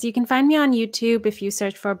 Yes, you can find me on YouTube if you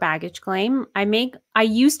search for Baggage Claim. I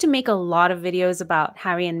used to make a lot of videos about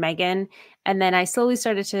Harry and Meghan, and then I slowly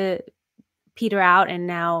started to peter out, and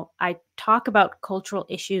now I talk about cultural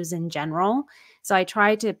issues in general. So I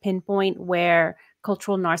try to pinpoint where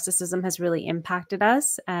cultural narcissism has really impacted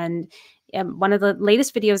us. And one of the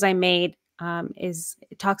latest videos I made it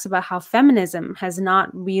talks about how feminism has not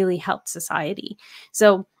really helped society.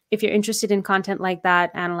 So if you're interested in content like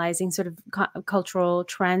that, analyzing sort of cultural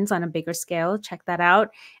trends on a bigger scale, check that out.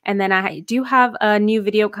 And then I do have a new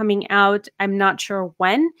video coming out. I'm not sure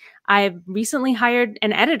when. I've recently hired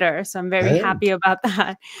an editor, so I'm very happy about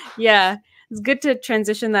that. Yeah, it's good to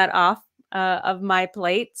transition that off of my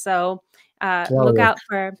plate. So look out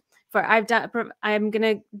for I'm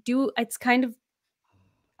gonna do. It's kind of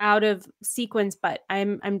out of sequence, but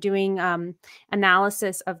I'm doing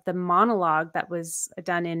analysis of the monologue that was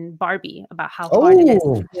done in Barbie about how hard it is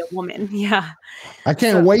to be a woman. Yeah, I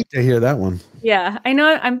can't wait to hear that one. Yeah, I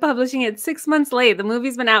know I'm publishing it 6 months late. The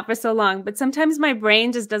movie's been out for so long, but sometimes my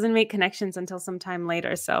brain just doesn't make connections until some time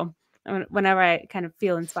later. So whenever I kind of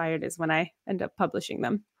feel inspired is when I end up publishing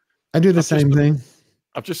them. I do the same thing.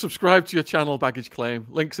 I've just subscribed to your channel, Baggage Claim.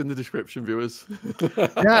 Links in the description, viewers.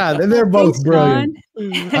 Yeah, they're both brilliant.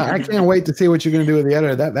 I can't wait to see what you're going to do with the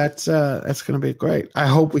editor. That's going to be great. I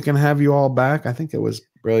hope we can have you all back. I think it was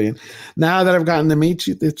brilliant. Now that I've gotten to meet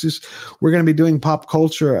you, we're going to be doing pop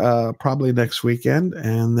culture probably next weekend,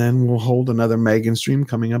 and then we'll hold another Meghan stream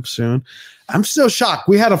coming up soon. I'm still shocked.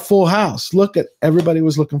 We had a full house. Look at everybody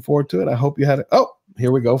was looking forward to it. I hope you had it. Oh,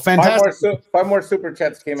 here we go. Fantastic. Five more super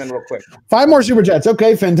chats came in real quick. 5 more super chats.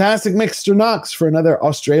 Okay, fantastic. Mr. Knox for another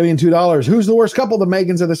Australian $2. Who's the worst couple, the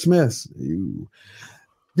Meghans or the Smiths? You.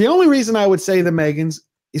 The only reason I would say the Meghans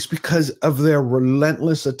is because of their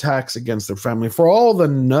relentless attacks against their family. For all the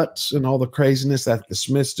nuts and all the craziness that the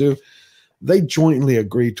Smiths do, they jointly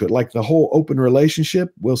agreed to it. Like the whole open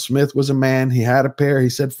relationship. Will Smith was a man. He had a pair. He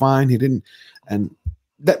said fine. He didn't.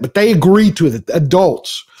 But they agreed to it.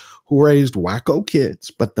 Adults who raised wacko kids.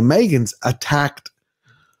 But the Meghans attacked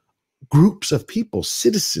groups of people,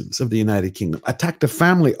 citizens of the United Kingdom, attacked a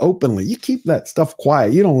family openly. You keep that stuff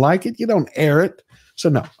quiet. You don't like it. You don't air it. So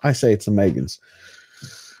no, I say it's the Meghans.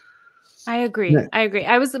 I agree. Yeah. I agree.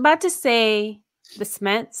 I was about to say the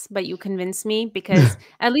Smiths, but you convinced me because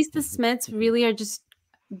at least the Smiths really are just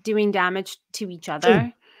doing damage to each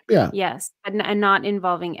other. Yeah. Yes. And not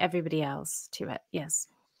involving everybody else to it. Yes.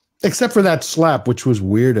 Except for that slap, which was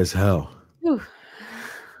weird as hell. Ooh.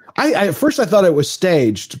 At first I thought it was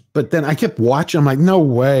staged, but then I kept watching. I'm like, no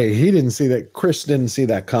way. He didn't see that. Chris didn't see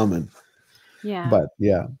that coming. Yeah. But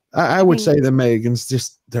yeah, I would say the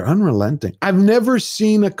Meghans, they're unrelenting. I've never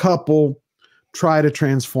seen a couple try to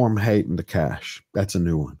transform hate into cash. That's a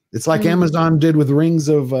new one. It's like Amazon did with Rings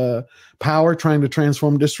of Power, trying to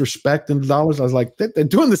transform disrespect into dollars. I was like, they're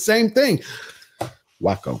doing the same thing.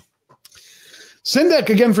 Wacko. Syndek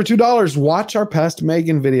again for $2. Watch our past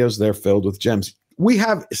Meghan videos. They're filled with gems. We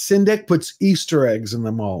have Syndek puts Easter eggs in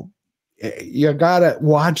them all. You gotta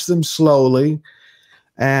watch them slowly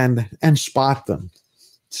and spot them.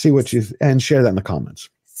 See what you and share that in the comments.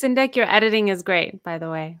 Syndek, your editing is great, by the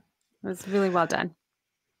way. It was really well done.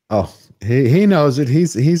 Oh, he knows it.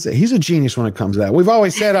 He's a genius when it comes to that. We've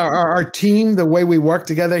always said our team, the way we work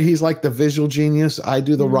together, he's like the visual genius. I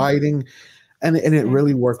do the writing. And it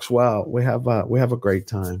really works well. We have a great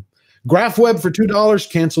time. Graph Web for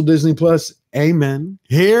 $2. Cancel Disney Plus. Amen.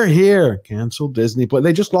 Here. Cancel Disney Plus.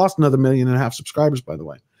 They just lost another 1.5 million subscribers, by the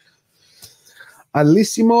way.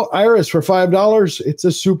 Alissimo Iris for $5. It's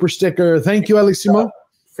a super sticker. Thank you, Alissimo.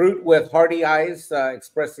 Fruit with hearty eyes,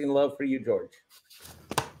 expressing love for you, George.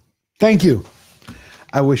 Thank you.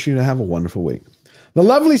 I wish you to have a wonderful week. The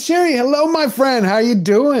lovely Sherry. Hello, my friend. How you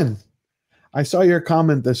doing? I saw your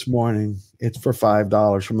comment this morning. It's for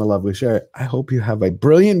 $5 from the lovely Sherry. I hope you have a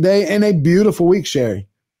brilliant day and a beautiful week, Sherry.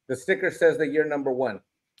 The sticker says that you're number 1.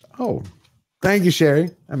 Oh, thank you, Sherry.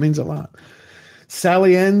 That means a lot.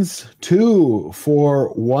 Sally Ends 2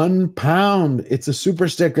 for £1. It's a super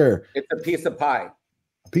sticker. It's a piece of pie.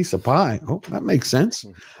 A piece of pie. Oh, that makes sense.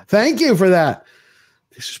 Thank you for that.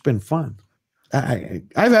 This has been fun.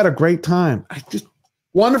 I've had a great time.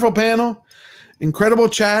 Wonderful panel. Incredible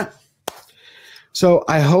chat. So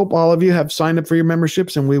I hope all of you have signed up for your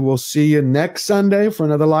memberships, and we will see you next Sunday for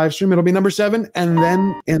another live stream. It'll be number 7, and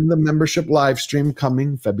then in the membership live stream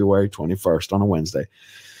coming February 21st on a Wednesday.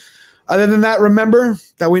 Other than that, remember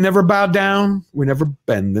that we never bow down. We never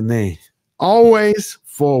bend the knee. Always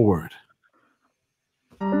forward.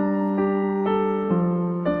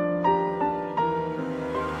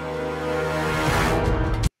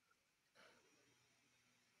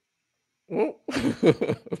 Oh,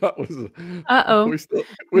 that was. Uh-oh.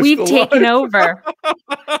 We've taken over.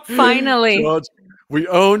 Finally. George, we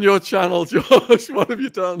own your channel, George. What have you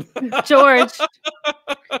done? George.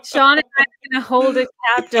 Shaun and I are going to hold it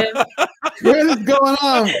captive. What is going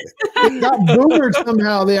on? It got boomered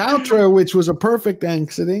somehow. The outro, which was a perfect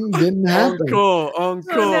exiting, didn't happen. Encore.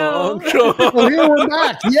 Well, here we're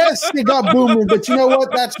back. Yes, it got boomered, but you know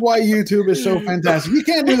what? That's why YouTube is so fantastic. You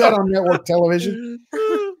can't do that on network television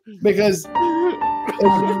because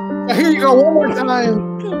here you go one more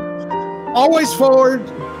time. Always forward.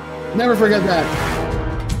 Never forget that.